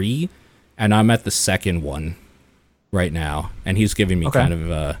 3, and I'm at the second one right now, and he's giving me kind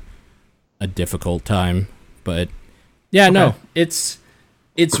of a difficult time. But yeah, no, it's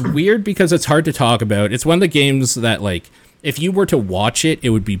weird because it's hard to talk about. It's one of the games that like if you were to watch it, it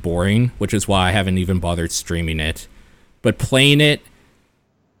would be boring, which is why I haven't even bothered streaming it. But playing it,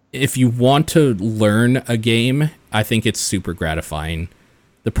 if you want to learn a game, I think it's super gratifying.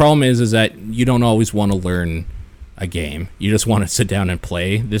 The problem is that you don't always want to learn a game. You just want to sit down and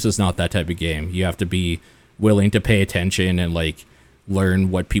play. This is not that type of game. You have to be willing to pay attention and like learn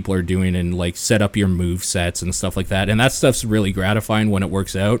what people are doing and like set up your move sets and stuff like that. And that stuff's really gratifying when it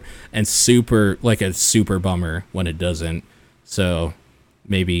works out, and super bummer when it doesn't. So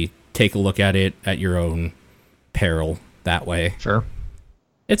maybe take a look at it at your own peril that way. Sure.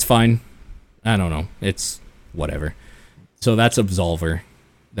 It's fine. I don't know. It's whatever. So that's Absolver.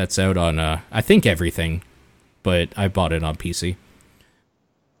 That's out on, I think everything, but I bought it on PC.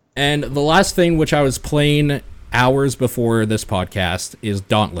 And the last thing, which I was playing hours before this podcast, is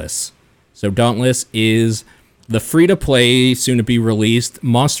Dauntless. So Dauntless is the free-to-play, soon-to-be released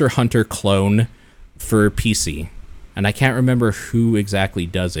Monster Hunter clone for PC. And I can't remember who exactly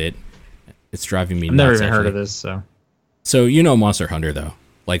does it. It's driving me nuts. I've never even heard of this, so. So you know Monster Hunter, though,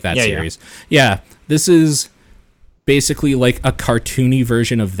 like that series. Yeah, this is basically like a cartoony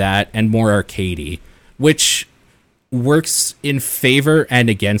version of that and more arcadey, which works in favor and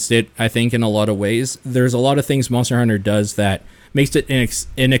against it, I think, in a lot of ways. There's a lot of things Monster Hunter does that makes it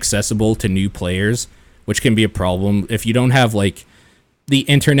inaccessible to new players, which can be a problem. If you don't have, like, the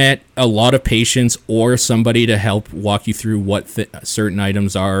internet, a lot of patience, or somebody to help walk you through what certain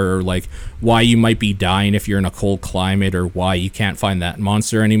items are, or, like, why you might be dying if you're in a cold climate, or why you can't find that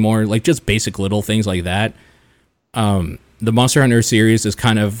monster anymore, like, just basic little things like that. The Monster Hunter series is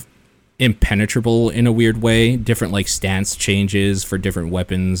kind of impenetrable in a weird way. Different like stance changes for different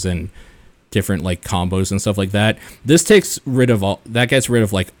weapons and different like combos and stuff like that. This gets rid of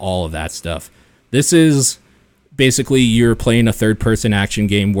like all of that stuff. This is basically you're playing a third person action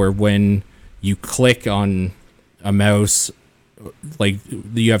game where when you click on a mouse, like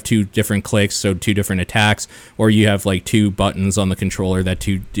you have two different clicks, so two different attacks, or you have like two buttons on the controller that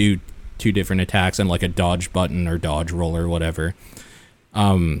do two different attacks, and like a dodge button or dodge roll or whatever.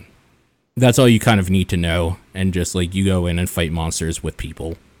 That's all you kind of need to know, and just like you go in and fight monsters with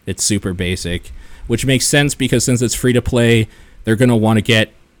people. It's super basic, which makes sense because since it's free to play, they're going to want to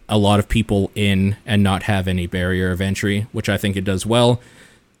get a lot of people in and not have any barrier of entry, which I think it does well.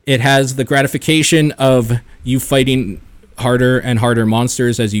 It has the gratification of you fighting harder and harder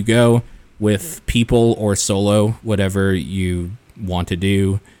monsters as you go with people or solo, whatever you want to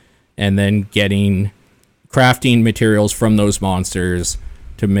do, and then getting crafting materials from those monsters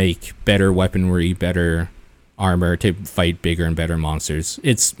to make better weaponry, better armor, to fight bigger and better monsters.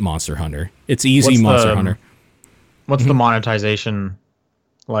 It's Monster Hunter. It's easy Monster Hunter. What's the monetization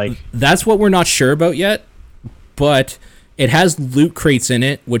like? That's what we're not sure about yet, but it has loot crates in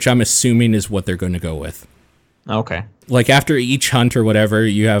it, which I'm assuming is what they're going to go with. Okay. Like after each hunt or whatever,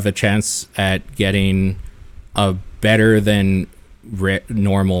 you have a chance at getting a better than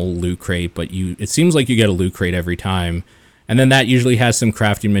normal loot crate, but it seems like you get a loot crate every time. And then that usually has some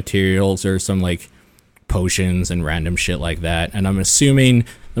crafting materials or some like potions and random shit like that. And I'm assuming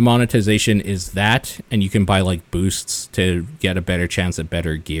the monetization is that, and you can buy like boosts to get a better chance at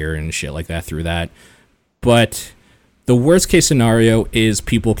better gear and shit like that through that. But the worst case scenario is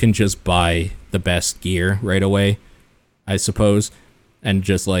people can just buy the best gear right away, I suppose, and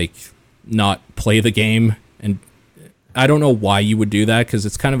just like not play the game. And I don't know why you would do that, because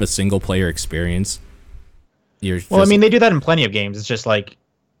it's kind of a single player experience. I mean, they do that in plenty of games. It's like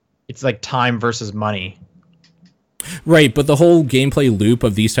time versus money. Right, but the whole gameplay loop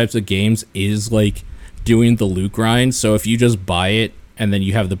of these types of games is like doing the loot grind. So if you just buy it and then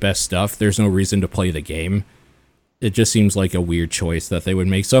you have the best stuff, there's no reason to play the game. It just seems like a weird choice that they would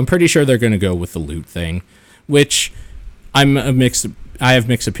make. So I'm pretty sure they're going to go with the loot thing, which I have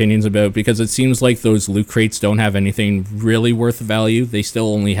mixed opinions about, because it seems like those loot crates don't have anything really worth value. They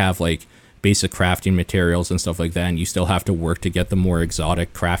still only have like basic crafting materials and stuff like that, and you still have to work to get the more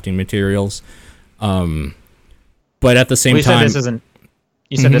exotic crafting materials. But at the same time, this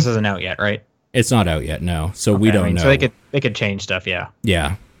isn't out yet, right? It's not out yet, no. So we don't know. So they could change stuff, yeah.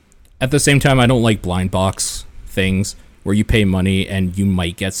 Yeah. At the same time, I don't like blind box things where you pay money and you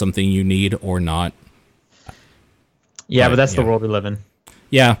might get something you need or not. Yeah, but that's the world we live in.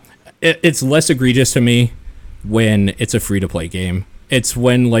 Yeah, it's less egregious to me when it's a free-to-play game. It's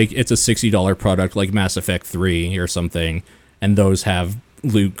when like it's a $60 product like Mass Effect 3 or something, and those have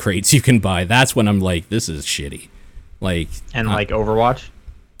loot crates you can buy. That's when I'm like, this is shitty. Like Overwatch?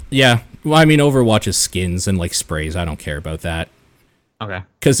 Yeah. Well, I mean, Overwatch is skins and like sprays. I don't care about that. Okay.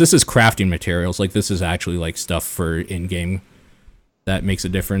 Because this is crafting materials. Like this is actually like stuff for in-game that makes a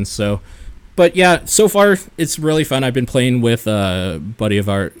difference. So, but yeah, so far it's really fun. I've been playing with a buddy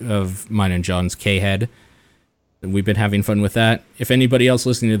of mine and John's, K-Head. And we've been having fun with that. If anybody else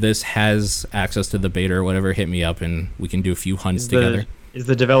listening to this has access to the beta or whatever, hit me up and we can do a few hunts together. Is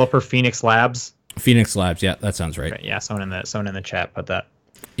the developer Phoenix Labs? Phoenix Labs, yeah, that sounds right. Okay, yeah, someone in the chat put that.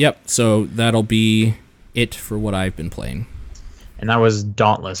 Yep, so that'll be it for what I've been playing. And that was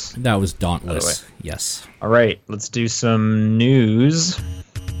Dauntless. That was Dauntless, yes. All right, let's do some news.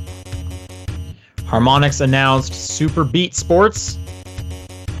 Harmonix announced Super Beat Sports.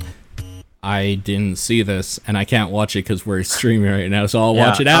 I didn't see this, and I can't watch it because we're streaming right now, so I'll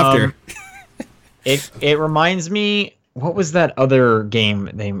watch it after. It reminds me, what was that other game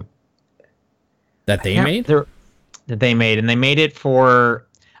they made? And they made it for,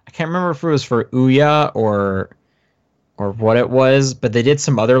 I can't remember if it was for Ouya or what it was, but they did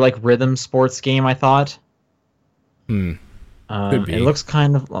some other like rhythm sports game, I thought. Could be. It looks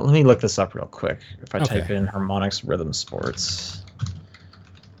kind of, let me look this up real quick. If I type in Harmonix Rhythm Sports.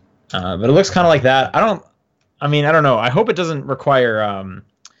 But it looks kind of like that. I don't know. I hope it doesn't require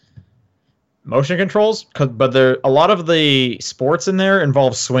motion controls, but there a lot of the sports in there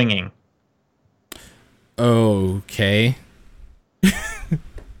involve swinging. Okay.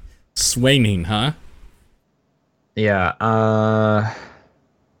 Swinging, huh? Yeah.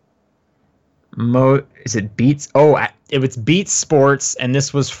 Is it Beats? Oh, it's Beats Sports, and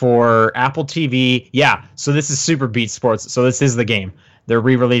this was for Apple TV. Yeah, so this is Super Beats Sports. So this is the game. They're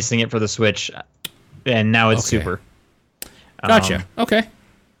re-releasing it for the Switch, and now it's Super. Gotcha. Okay.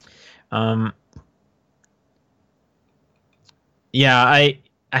 Yeah, I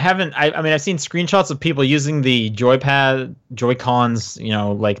haven't. I mean, I've seen screenshots of people using the Joy-Cons. You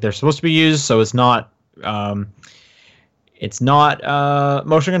know, like they're supposed to be used, so it's not. It's not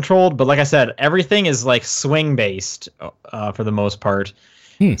motion controlled, but like I said, everything is like swing based for the most part.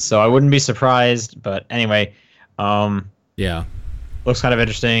 So I wouldn't be surprised. But anyway, yeah, looks kind of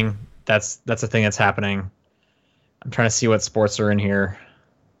interesting. That's a thing that's happening. I'm trying to see what sports are in here.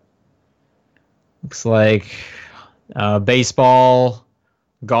 Looks like baseball,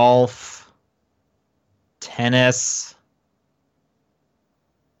 golf, tennis,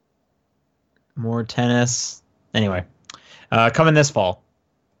 more tennis. Anyway. Coming this fall.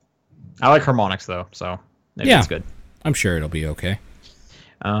 I like harmonics though, so maybe it's good. I'm sure it'll be okay.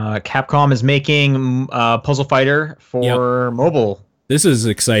 Capcom is making Puzzle Fighter for mobile. This is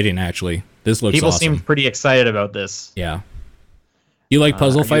exciting, actually. This looks awesome. People seem pretty excited about this. Yeah. You like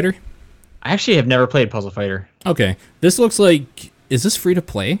Puzzle Fighter? I actually have never played Puzzle Fighter. Okay. This looks like... Is this free to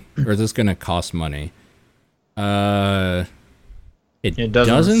play? Or is this going to cost money? It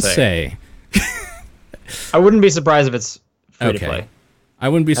doesn't say. I wouldn't be surprised if it's free to play. I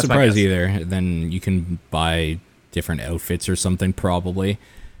wouldn't be surprised either. Then you can buy different outfits or something, probably.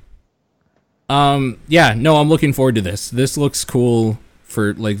 Yeah, no, I'm looking forward to this. This looks cool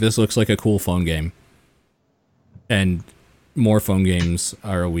this looks like a cool phone game. And more phone games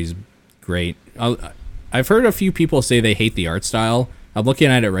are always great. I've heard a few people say they hate the art style. I'm looking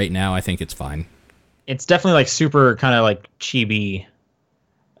at it right now. I think it's fine. It's definitely like super kind of like chibi.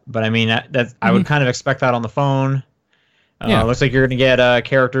 But I mean, I would kind of expect that on the phone. Looks like you're going to get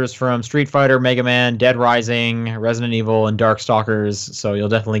characters from Street Fighter, Mega Man, Dead Rising, Resident Evil, and Darkstalkers. So you'll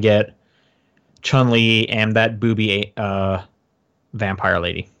definitely get Chun-Li and that booby vampire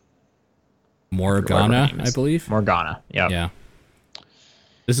lady. Morgana, I believe. Morgana, yeah.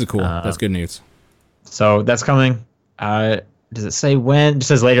 This is cool. That's good news. So that's coming. Does it say when? It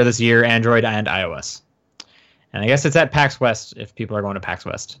says later this year, Android and iOS. And I guess it's at PAX West if people are going to PAX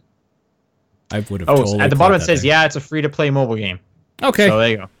West. I would have totally at the bottom it says, it's a free-to-play mobile game. Okay. So there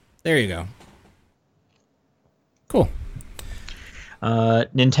you go. There you go. Cool.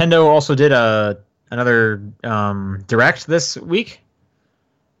 Nintendo also did another Direct this week,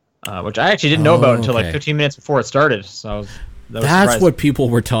 which I actually didn't know about until like 15 minutes before it started. So that's what people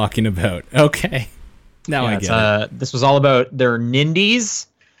were talking about. Okay. Now I get it. This was all about their Nindies.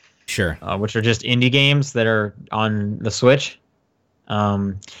 Sure. Which are just indie games that are on the Switch.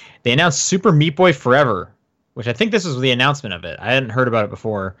 They announced Super Meat Boy Forever, which I think this was the announcement of it. I hadn't heard about it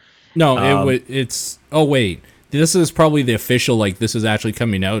before. No, it's... Oh, wait. This is probably the official, this is actually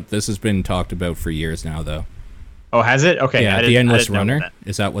coming out. This has been talked about for years now, though. Oh, has it? Okay. Yeah, the Endless Runner.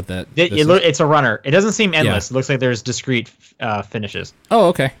 Is that what that... It's a runner. It doesn't seem endless. Yeah. It looks like there's discrete finishes. Oh,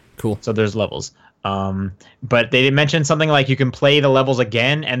 okay. Cool. So there's levels. But they did mention something like you can play the levels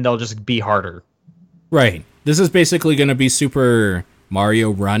again, and they'll just be harder. Right. This is basically going to be Super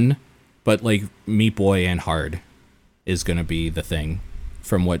Mario Run, but Meat Boy and hard is going to be the thing.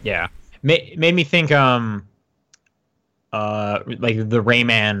 From what? Yeah. Made me think like the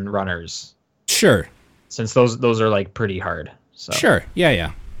Rayman runners. Sure. Since those are pretty hard. So. Sure.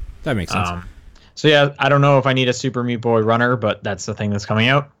 Yeah. That makes sense. So yeah, I don't know if I need a Super Meat Boy runner, but that's the thing that's coming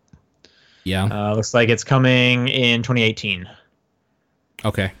out. Yeah. Looks like it's coming in 2018.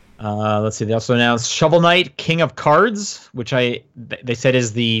 Okay. Let's see. They also announced Shovel Knight King of Cards, which they said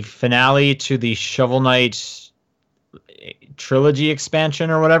is the finale to the Shovel Knight trilogy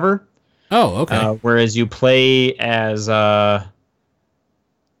expansion or whatever. Oh, okay. Whereas you play as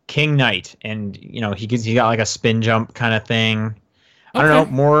King Knight, and he got like a spin jump kind of thing. I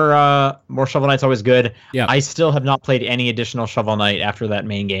don't know. More Shovel Knight's always good. Yeah. I still have not played any additional Shovel Knight after that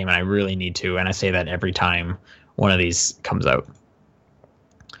main game, and I really need to. And I say that every time one of these comes out.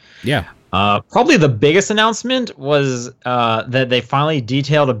 Yeah. Probably the biggest announcement was that they finally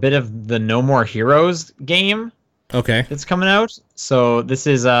detailed a bit of the No More Heroes game. Okay. That's coming out. So this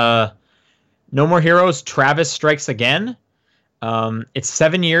is No More Heroes: Travis Strikes Again. It's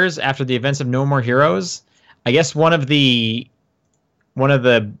 7 years after the events of No More Heroes. I guess one of the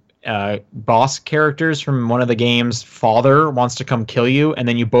boss characters from one of the games' father wants to come kill you, and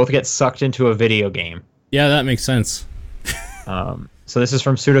then you both get sucked into a video game. Yeah, that makes sense. So this is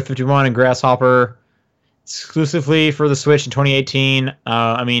from Suda51 and Grasshopper, exclusively for the Switch in 2018.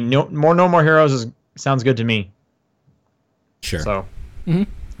 I mean, No More Heroes sounds good to me. Sure. So I'm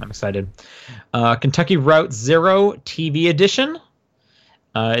excited. Kentucky Route Zero TV edition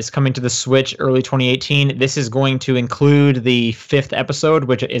is coming to the Switch early 2018. This is going to include the 5th episode,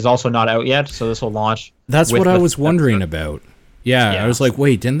 which is also not out yet. So this will launch. That's what I was wondering about. Yeah, I was like,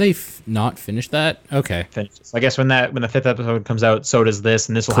 wait, didn't they not finish that? Okay. So I guess when the 5th episode comes out, so does this,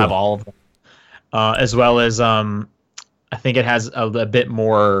 and this will have all of them, as well as I think it has a bit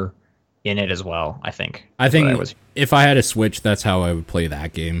more in it as well. I think if I had a Switch, that's how I would play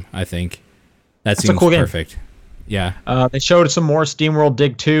that game. I think that seems cool perfect. Game. Yeah. They showed some more SteamWorld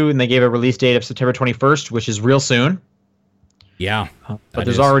Dig 2, and they gave a release date of September 21st, which is real soon. Yeah. But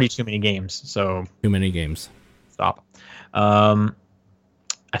there's already too many games, so too many games. Stop.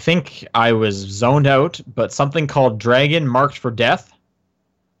 I think I was zoned out, but something called Dragon Marked for Death.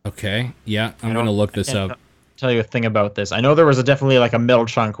 Okay. Yeah, I'm going to look this up. Tell you a thing about this. I know there was definitely like a middle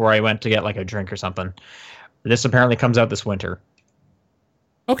chunk where I went to get like a drink or something. This apparently comes out this winter.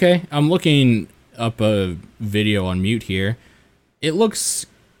 Okay, I'm looking up a video on mute here. It looks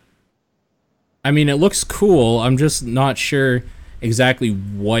cool. I'm just not sure exactly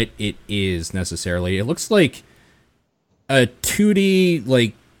what it is necessarily. It looks like a 2D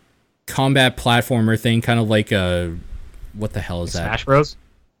like combat platformer thing, kind of like a what the hell is that? Smash Bros?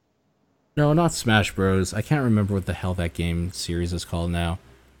 No, not Smash Bros. I can't remember what the hell that game series is called now.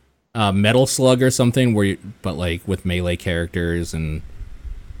 Metal Slug or something, but like with melee characters, and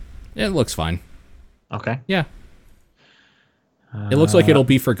it looks fine. Okay. Yeah. It looks like it'll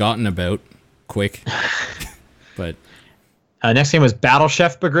be forgotten about quick. But next game was Battle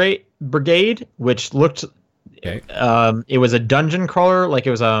Chef Brigade, which looked. Okay. It was a dungeon crawler, like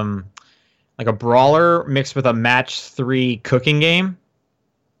it was like a brawler mixed with a match 3 cooking game.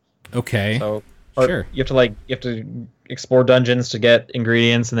 Okay. So sure. You have to explore dungeons to get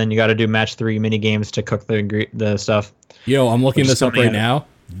ingredients, and then you got to do match 3 mini games to cook the stuff. Yo, I'm looking this up right now.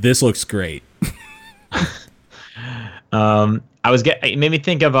 This looks great. It made me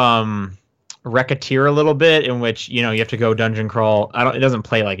think of Racketeer a little bit, in which you have to go dungeon crawl. It doesn't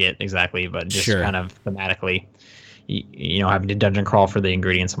play like it exactly, but just kind of thematically, having to dungeon crawl for the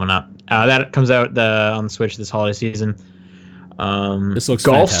ingredients and whatnot. That comes out on the Switch this holiday season. This looks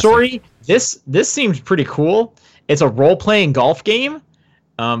Golf fantastic. Story. This seems pretty cool. It's a role-playing golf game,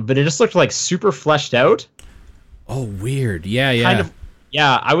 but it just looked like super fleshed out. Oh, weird. Yeah.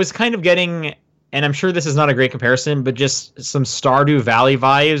 I was kind of getting, and I'm sure this is not a great comparison, but just some Stardew Valley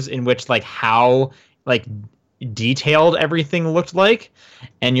vibes, in which like how like detailed everything looked like,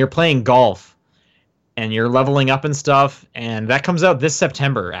 and you're playing golf, and you're leveling up and stuff, and that comes out this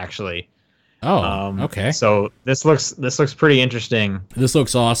September actually. Oh, okay. So this looks pretty interesting. This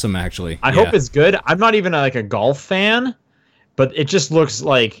looks awesome, actually. I hope it's good. I'm not even like a golf fan, but it just looks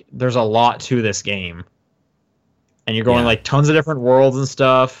like there's a lot to this game, and you're going like tons of different worlds and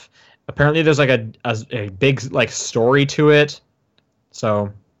stuff. Apparently, there's like a big like story to it.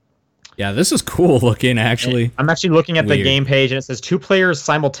 So, yeah, this is cool looking. Actually, I'm actually looking at the game page, and it says 2 players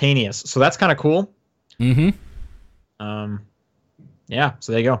simultaneous. So that's kind of cool. Mm-hmm. Yeah.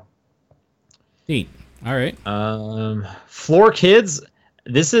 So there you go. Neat. All right. Floor Kids.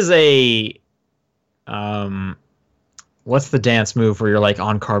 This is a what's the dance move where you're like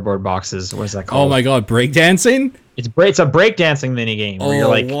on cardboard boxes? What is that called? Oh my god, breakdancing? It's a breakdancing mini game where you're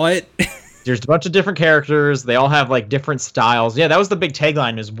like, what? There's a bunch of different characters. They all have like different styles. Yeah, that was the big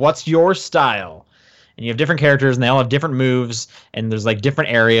tagline, is what's your style? And you have different characters, and they all have different moves, and there's like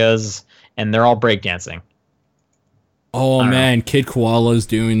different areas, and they're all breakdancing. Oh man, Kid Koala's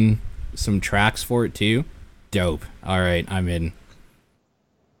doing some tracks for it too. Dope. All right, I'm in.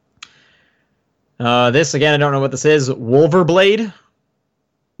 This again, I don't know what this is. Wolverblade.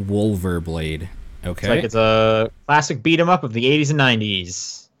 Wolverblade. Okay. It's a classic beat 'em up of the 80s and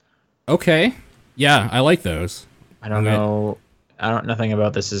 90s. Okay. Yeah, I like those. I don't know. Nothing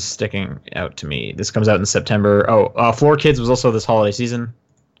about this is sticking out to me. This comes out in September. Floor Kids was also this holiday season.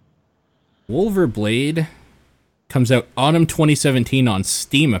 Wolverblade comes out autumn 2017 on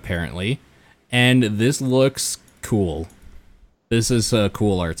Steam, apparently. And this looks cool. This is a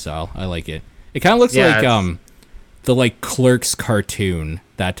cool art style. I like it. It kind of looks like the like Clerks cartoon,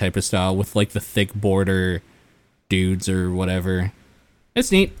 that type of style, with like the thick border dudes or whatever.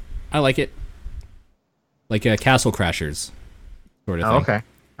 It's neat. I like it. Like Castle Crashers sort of thing. Okay.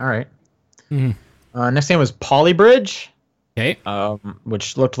 All right. Mm-hmm. Next game was Polybridge. Okay.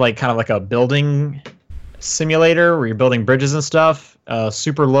 Which looked like kind of like a building simulator where you're building bridges and stuff.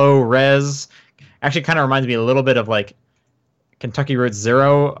 Super low res. Actually, kind of reminds me a little bit of like Kentucky Road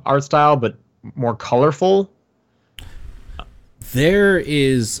Zero art style, but more colorful. There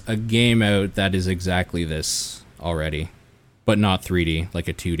is a game out that is exactly this already, but not 3D, like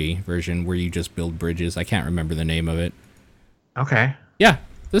a 2D version where you just build bridges. I can't remember the name of it. Okay. Yeah,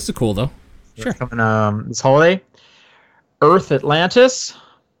 this is cool though. Sure. Coming this holiday. Earth Atlantis.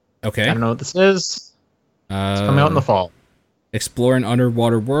 Okay. I don't know what this is. It's coming out in the fall. Explore an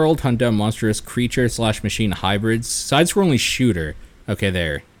underwater world, hunt down monstrous creature/machine hybrids. Side-scrolling shooter. Okay,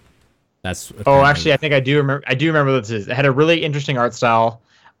 there. That's. Oh, actually, I think I do remember. I do remember what this is. It had a really interesting art style,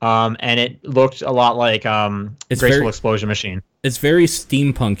 and it looked a lot like Graceful Explosion Machine. It's very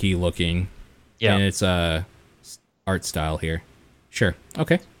steampunky looking. Yeah. And it's art style here. Sure.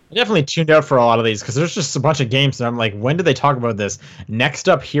 Okay. I definitely tuned out for a lot of these because there's just a bunch of games and I'm like, when did they talk about this? Next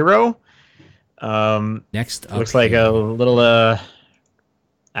Up Hero. Next up looks like a little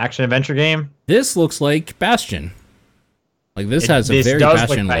action adventure game. This looks like Bastion. Like this has a very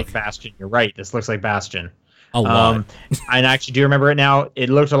Bastion look. Like Bastion. You're right. This looks like Bastion. A lot. I actually do remember it now. It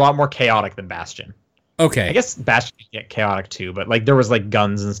looked a lot more chaotic than Bastion. Okay. I guess Bastion can get chaotic too, but like there was like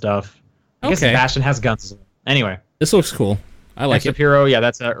guns and stuff. I guess Bastion has guns as well. Anyway. This looks cool. I like it. Hero, yeah,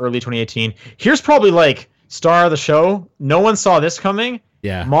 that's early 2018. Here's probably like star of the show. No one saw this coming.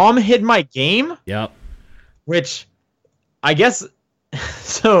 Yeah. Mom Hid My Game. Yep. Which, I guess,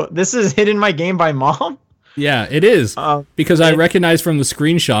 so this is Hidden My Game by Mom. Yeah, it is because I recognize from the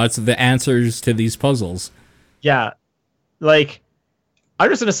screenshots the answers to these puzzles. Yeah, like I'm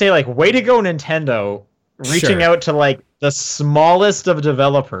just gonna say, like, way to go, Nintendo, reaching out to like the smallest of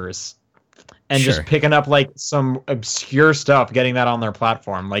developers. And just picking up like some obscure stuff, getting that on their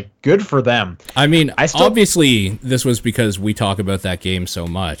platform. Like, good for them. I mean, obviously, this was because we talk about that game so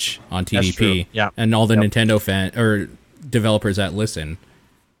much on TDP, and all the Nintendo or developers that listen.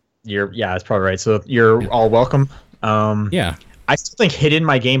 That's probably right. So you're all welcome. Yeah, I still think Hidden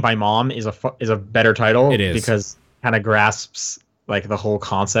My Game by Mom is a better title. It is because it kind of grasps like the whole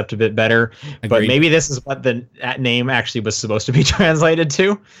concept a bit better. Agreed. But maybe this is what that name actually was supposed to be translated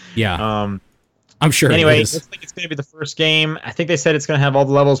to. Yeah. I'm sure. Anyway, it looks like it's going to be the first game. I think they said it's going to have all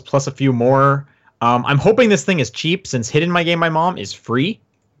the levels plus a few more. I'm hoping this thing is cheap since Hidden My Game by Mom is free.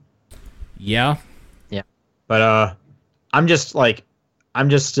 Yeah. Yeah. But I'm just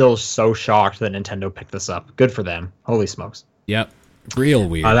still so shocked that Nintendo picked this up. Good for them. Holy smokes. Yep. Real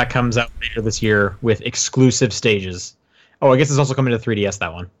weird. That comes out later this year with exclusive stages. Oh, I guess it's also coming to 3DS,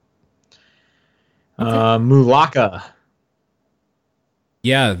 that one. Okay. Mulaka.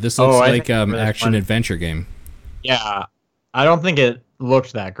 Yeah, this looks like action adventure game. Yeah, I don't think it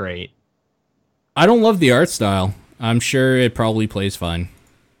looked that great. I don't love the art style. I'm sure it probably plays fine,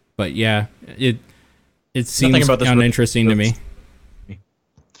 but yeah, it seems uninteresting to me.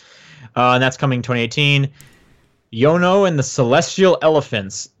 And that's coming 2018. Yono and the Celestial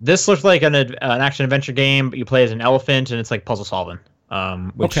Elephants. This looks like an action adventure game, but you play as an elephant and it's like puzzle solving.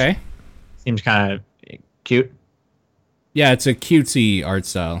 Which seems kind of cute. Yeah, it's a cutesy art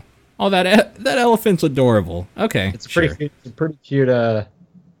style. Oh, that elephant's adorable. Okay, it's pretty cute elephant.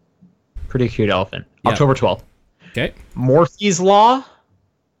 Yep. October 12th. Okay. Morphe's Law.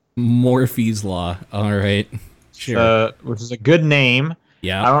 Morphe's Law. All right. Sure. Which is a good name.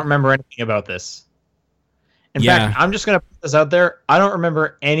 Yeah. I don't remember anything about this. In fact, I'm just gonna put this out there. I don't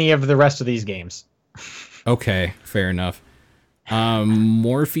remember any of the rest of these games. Okay, fair enough.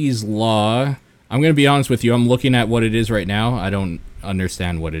 Morphe's Law. I'm going to be honest with you. I'm looking at what it is right now. I don't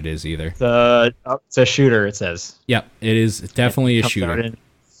understand what it is either. It's a shooter, it says. Yep, it is definitely a shooter.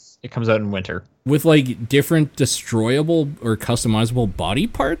 It comes out in winter. With, like, different destroyable or customizable body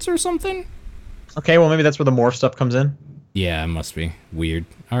parts or something? Okay, well, maybe that's where the morph stuff comes in. Yeah, it must be. Weird.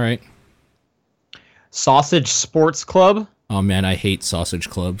 All right. Sausage Sports Club. Oh, man, I hate sausage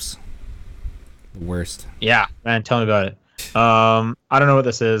clubs. The worst. Yeah, man, tell me about it. I don't know what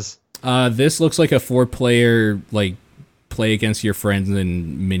this is. This looks like a 4-player, like, play against your friends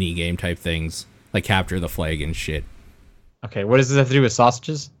and mini game type things, like capture the flag and shit. Okay, what does this have to do with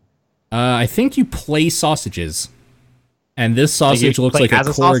sausages? I think you play sausages, and this sausage looks like a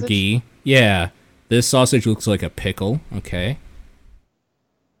corgi. Yeah, this sausage looks like a pickle. Okay.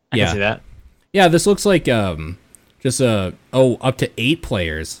 I can see that. Yeah, this looks like just up to 8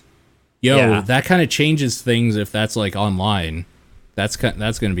 players. Yo, that kind of changes things if that's like online. That's going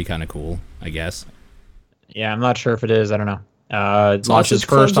to be kind of cool, I guess. Yeah, I'm not sure if it is. I don't know. Sausage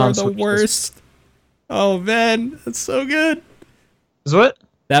clubs are the worst. Oh man, that's so good. Is what?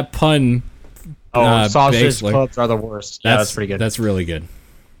 That pun sausage clubs are the worst. Yeah, that's pretty good. That's really good.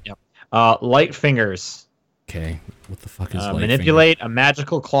 Yep. Light Fingers. Okay, what the fuck is Light manipulate a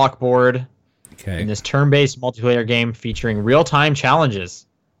magical clock board. Okay. In this turn-based multiplayer game featuring real-time challenges.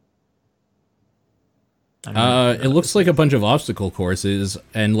 It looks like a bunch of obstacle courses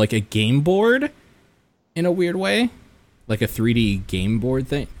and like a game board in a weird way. Like a 3D game board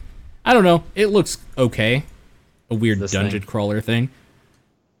thing. I don't know. It looks okay. A weird dungeon crawler thing.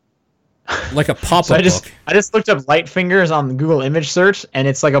 Like a pop-up book. I just looked up Light Fingers on Google image search, and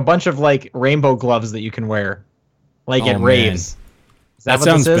it's like a bunch of like rainbow gloves that you can wear. Like at raves. That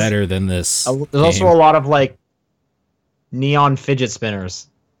sounds better than this. There's also a lot of like neon fidget spinners.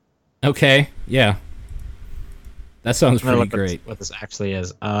 Okay, yeah. That sounds pretty great. What this actually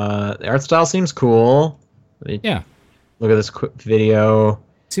is. The art style seems cool. Yeah. Look at this quick video.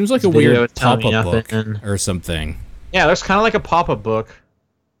 Seems like a weird pop-up book or something. Yeah, it looks kind of like a pop-up book.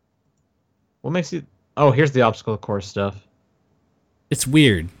 What makes you... Oh, here's the obstacle course stuff. It's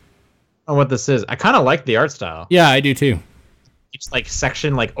weird. I don't know what this is. I kind of like the art style. Yeah, I do too. Each like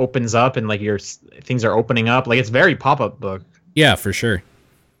section like opens up and like your things are opening up. Like it's very pop-up book. Yeah, for sure.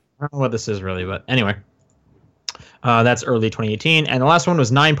 I don't know what this is really, but anyway. That's early 2018, and the last one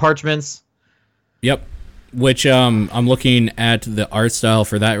was 9 Parchments. Yep. Which I'm looking at the art style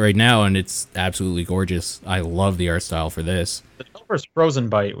for that right now, and it's absolutely gorgeous. I love the art style for this. The developer's Frozen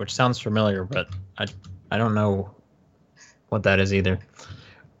Byte, which sounds familiar, but I don't know what that is either.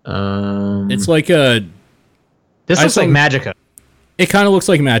 It's like a... This looks like Magicka. It kind of looks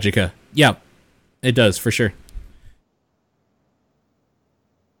like Magicka. Yeah, it does, for sure.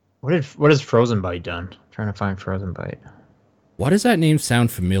 What has Frozen Byte done? I'm trying to find Frozen Byte. Why does that name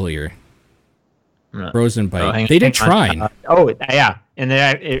sound familiar? Frozen Byte. Oh, they did Trine. Yeah. And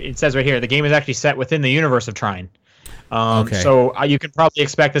it says right here, the game is actually set within the universe of Trine. Okay. So you can probably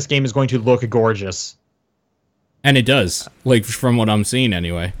expect this game is going to look gorgeous. And it does. Like, from what I'm seeing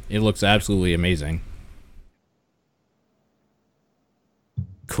anyway. It looks absolutely amazing.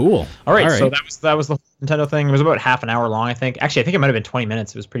 Cool. All right. So that was the Nintendo thing. It was about half an hour long, I think. Actually, I think it might have been 20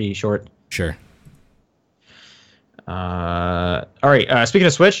 minutes. It was pretty short. Sure. All right. Speaking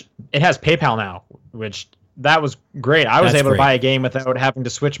of Switch, it has PayPal now, which that was great. I was able to buy a game without having to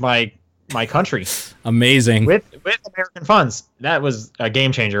switch my country. Amazing. With American funds. That was a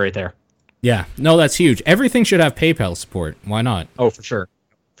game changer right there. Yeah. No, that's huge. Everything should have PayPal support. Why not? Oh, for sure.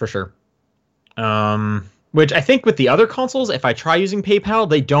 For sure. Which I think with the other consoles, if I try using PayPal,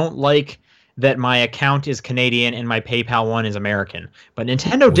 they don't like that my account is Canadian and my PayPal one is American. But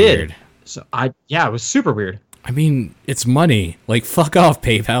Nintendo did. So it was super weird. I mean, it's money. Like, fuck off,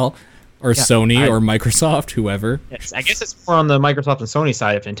 PayPal. Or Sony or Microsoft, whoever. Yes, I guess it's more on the Microsoft and Sony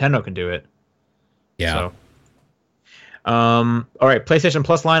side if Nintendo can do it. Yeah. So. All right, PlayStation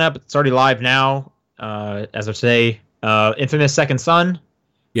Plus lineup. It's already live now, as of today. Infamous Second Son,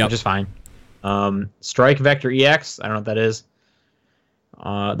 which is fine. Strike Vector EX. I don't know what that is.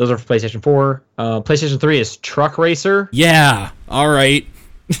 Those are for PlayStation 4. PlayStation 3 is Truck Racer. Yeah. All right.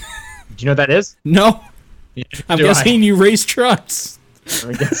 Do you know what that is? No. I'm guessing you race trucks.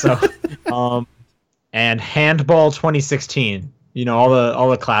 I guess so. And Handball 2016. You know, all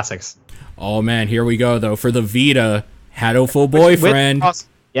the classics. Oh man, here we go though for the Vita. Hatoful Boyfriend.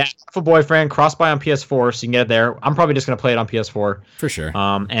 Hatoful Boyfriend. Cross-buy on PS4, so you can get it there. I'm probably just gonna play it on PS4 for sure.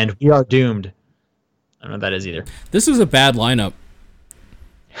 And We Are Doomed. I don't know what that is either. This is a bad lineup.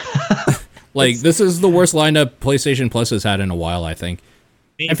 Like this is the worst lineup PlayStation Plus has had in a while, I think.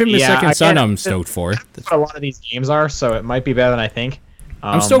 Infamous Second Son, I'm stoked for. That's what a lot of these games are, so it might be better than I think.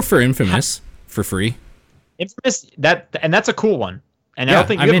 I'm stoked for Infamous for free. Infamous, that's a cool one, and I don't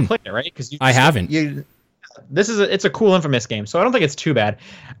think you haven't played it, right? Because I haven't. It's a cool Infamous game, so I don't think it's too bad.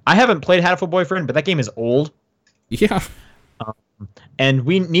 I haven't played Hatoful Boyfriend, but that game is old. Yeah. And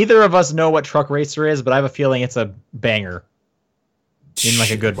neither of us know what Truck Racer is, but I have a feeling it's a banger. In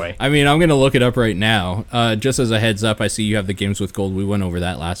like a good way. I mean, I'm going to look it up right now. Just as a heads up, I see you have the Games with Gold. We went over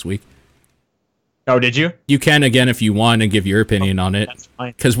that last week. Oh, did you? You can again if you want and give your opinion on it. That's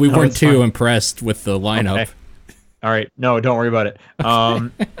fine. Because we weren't too impressed with the lineup. Okay. All right. No, don't worry about it.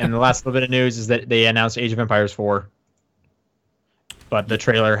 And the last little bit of news is that they announced Age of Empires 4. But the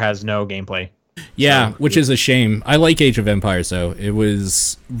trailer has no gameplay. Yeah, which is a shame. I like Age of Empires, though. It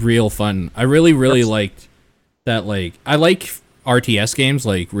was real fun. I really liked that, I like RTS games,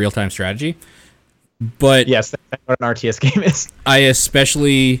 like real-time strategy. But yes, that's what an RTS game is. I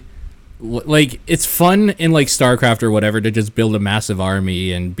especially... it's fun in, StarCraft or whatever to just build a massive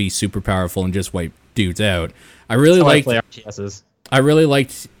army and be super powerful and just wipe dudes out. I really liked... I play RTSs. I really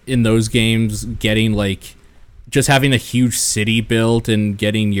liked in those games getting, just having a huge city built and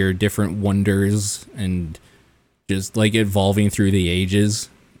getting your different wonders and just like evolving through the ages.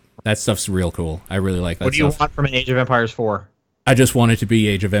 That stuff's real cool. I really like that. What do you want from an Age of Empires 4? I just want it to be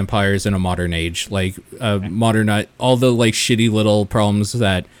Age of Empires in a modern age, like modern, all the like shitty little problems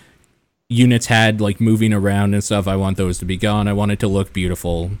that units had, like moving around and stuff. I want those to be gone. I want it to look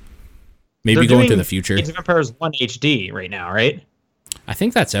beautiful. Maybe go into the future. Age of Empires 1 HD right now, right? I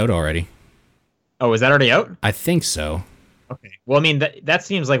think that's out already. Oh, is that already out? I think so. Okay. Well, I mean, that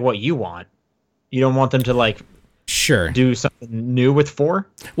seems like what you want. You don't want them to, like, do something new with 4?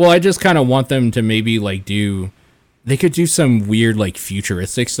 Well, I just kind of want them to maybe, like, they could do some weird, like,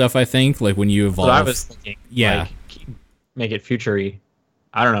 futuristic stuff, I think, like when you evolve. So I was thinking, make it future-y.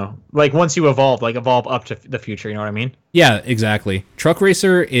 I don't know. Like, once you evolve, like, evolve up to the future, you know what I mean? Yeah, exactly. Truck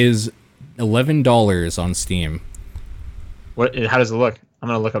Racer is $11 on Steam. How does it look? I'm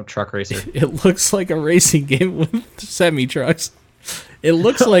gonna look up Truck Racer. It looks like a racing game with semi trucks. It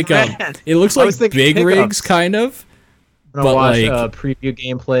looks like big rigs, kind of. I'm gonna watch preview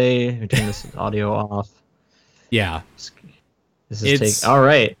gameplay. Turn this audio off. Yeah, this is all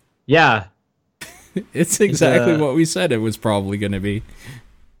right. Yeah, it's exactly what we said it was probably gonna be.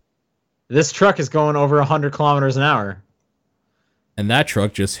 This truck is going over 100 kilometers an hour, and that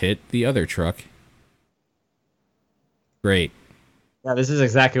truck just hit the other truck. Great. Yeah, this is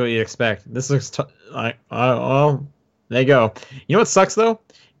exactly what you'd expect. This looks like, oh, there you go. You know what sucks, though?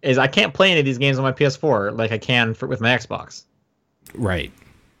 Is I can't play any of these games on my PS4 like I can with my Xbox. Right.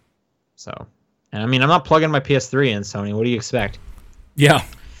 So, and I mean, I'm not plugging my PS3 in, Sony. What do you expect? Yeah.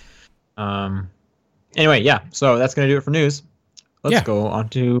 Anyway, yeah, so that's going to do it for news. Let's go on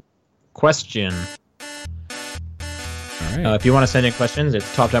to question. All right. If you want to send in questions,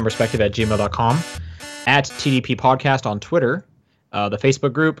 it's topdownperspective@gmail.com, at TDP Podcast on Twitter, the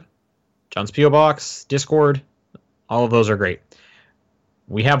Facebook group, John's P.O. Box, Discord. All of those are great.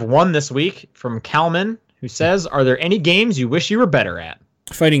 We have one this week from Kalman, who says, are there any games you wish you were better at?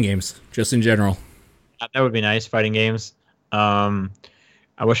 Fighting games, just in general. That would be nice, fighting games. I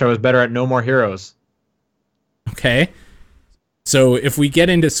wish I was better at No More Heroes. Okay. So if we get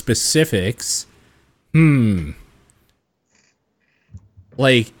into specifics,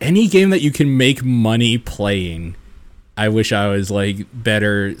 like any game that you can make money playing, I wish I was like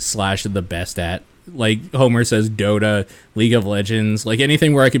better / the best at. Like Homer says, Dota, League of Legends, like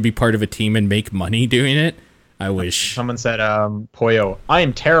anything where I could be part of a team and make money doing it. I wish. Someone said Puyo. I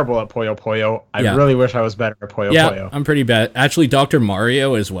am terrible at Puyo Puyo. I really wish I was better at Puyo Puyo. I'm pretty bad. Actually, Dr.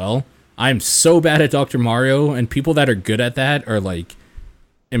 Mario as well. I'm so bad at Dr. Mario, and people that are good at that are like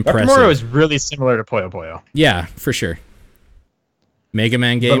impressive. Dr. Mario is really similar to Puyo Puyo. Yeah, for sure. Mega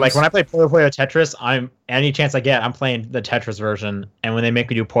Man games. But like when I play Puyo Puyo Tetris, any chance I get, I'm playing the Tetris version. And when they make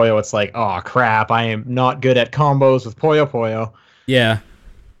me do Puyo, it's like, oh crap, I am not good at combos with Puyo Puyo. Yeah.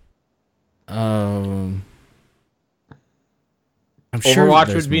 I'm sure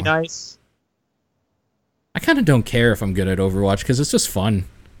Overwatch would be nice. I kind of don't care if I'm good at Overwatch because it's just fun.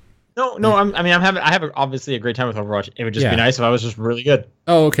 No. I have obviously a great time with Overwatch. It would just be nice if I was just really good.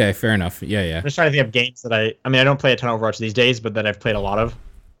 Oh, okay, fair enough. Yeah. I'm just trying to think of games that I don't play a ton of Overwatch these days, but that I've played a lot of.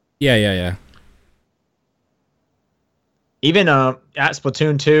 Yeah. Even at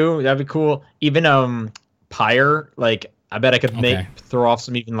Splatoon 2, that'd be cool. Even Pyre, like I bet I could throw off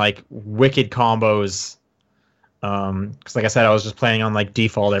some even like wicked combos. Because like I said, I was just playing on like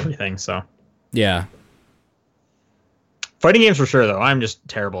default everything. So yeah. Fighting games for sure, though. I'm just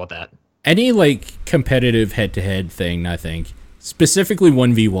terrible at that. Any, like, competitive head-to-head thing, I think. Specifically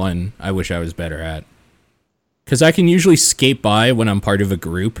 1v1, I wish I was better at. Because I can usually skate by when I'm part of a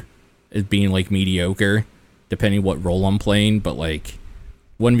group as being, like, mediocre, depending what role I'm playing. But, like,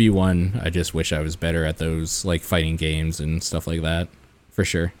 1v1, I just wish I was better at those, like, fighting games and stuff like that. For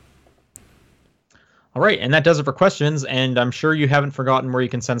sure. All right, and that does it for questions. And I'm sure you haven't forgotten where you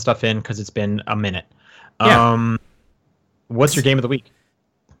can send stuff in because it's been a minute. Yeah. What's your game of the week?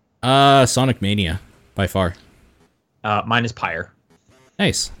 Sonic Mania, by far. Mine is Pyre.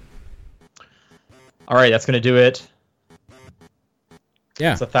 Nice. All right, that's going to do it.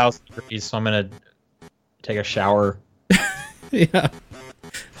 Yeah. It's 1,000 degrees, so I'm going to take a shower. Yeah.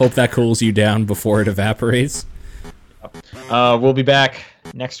 Hope that cools you down before it evaporates. We'll be back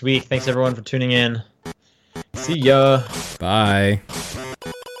next week. Thanks, everyone, for tuning in. See ya. Bye.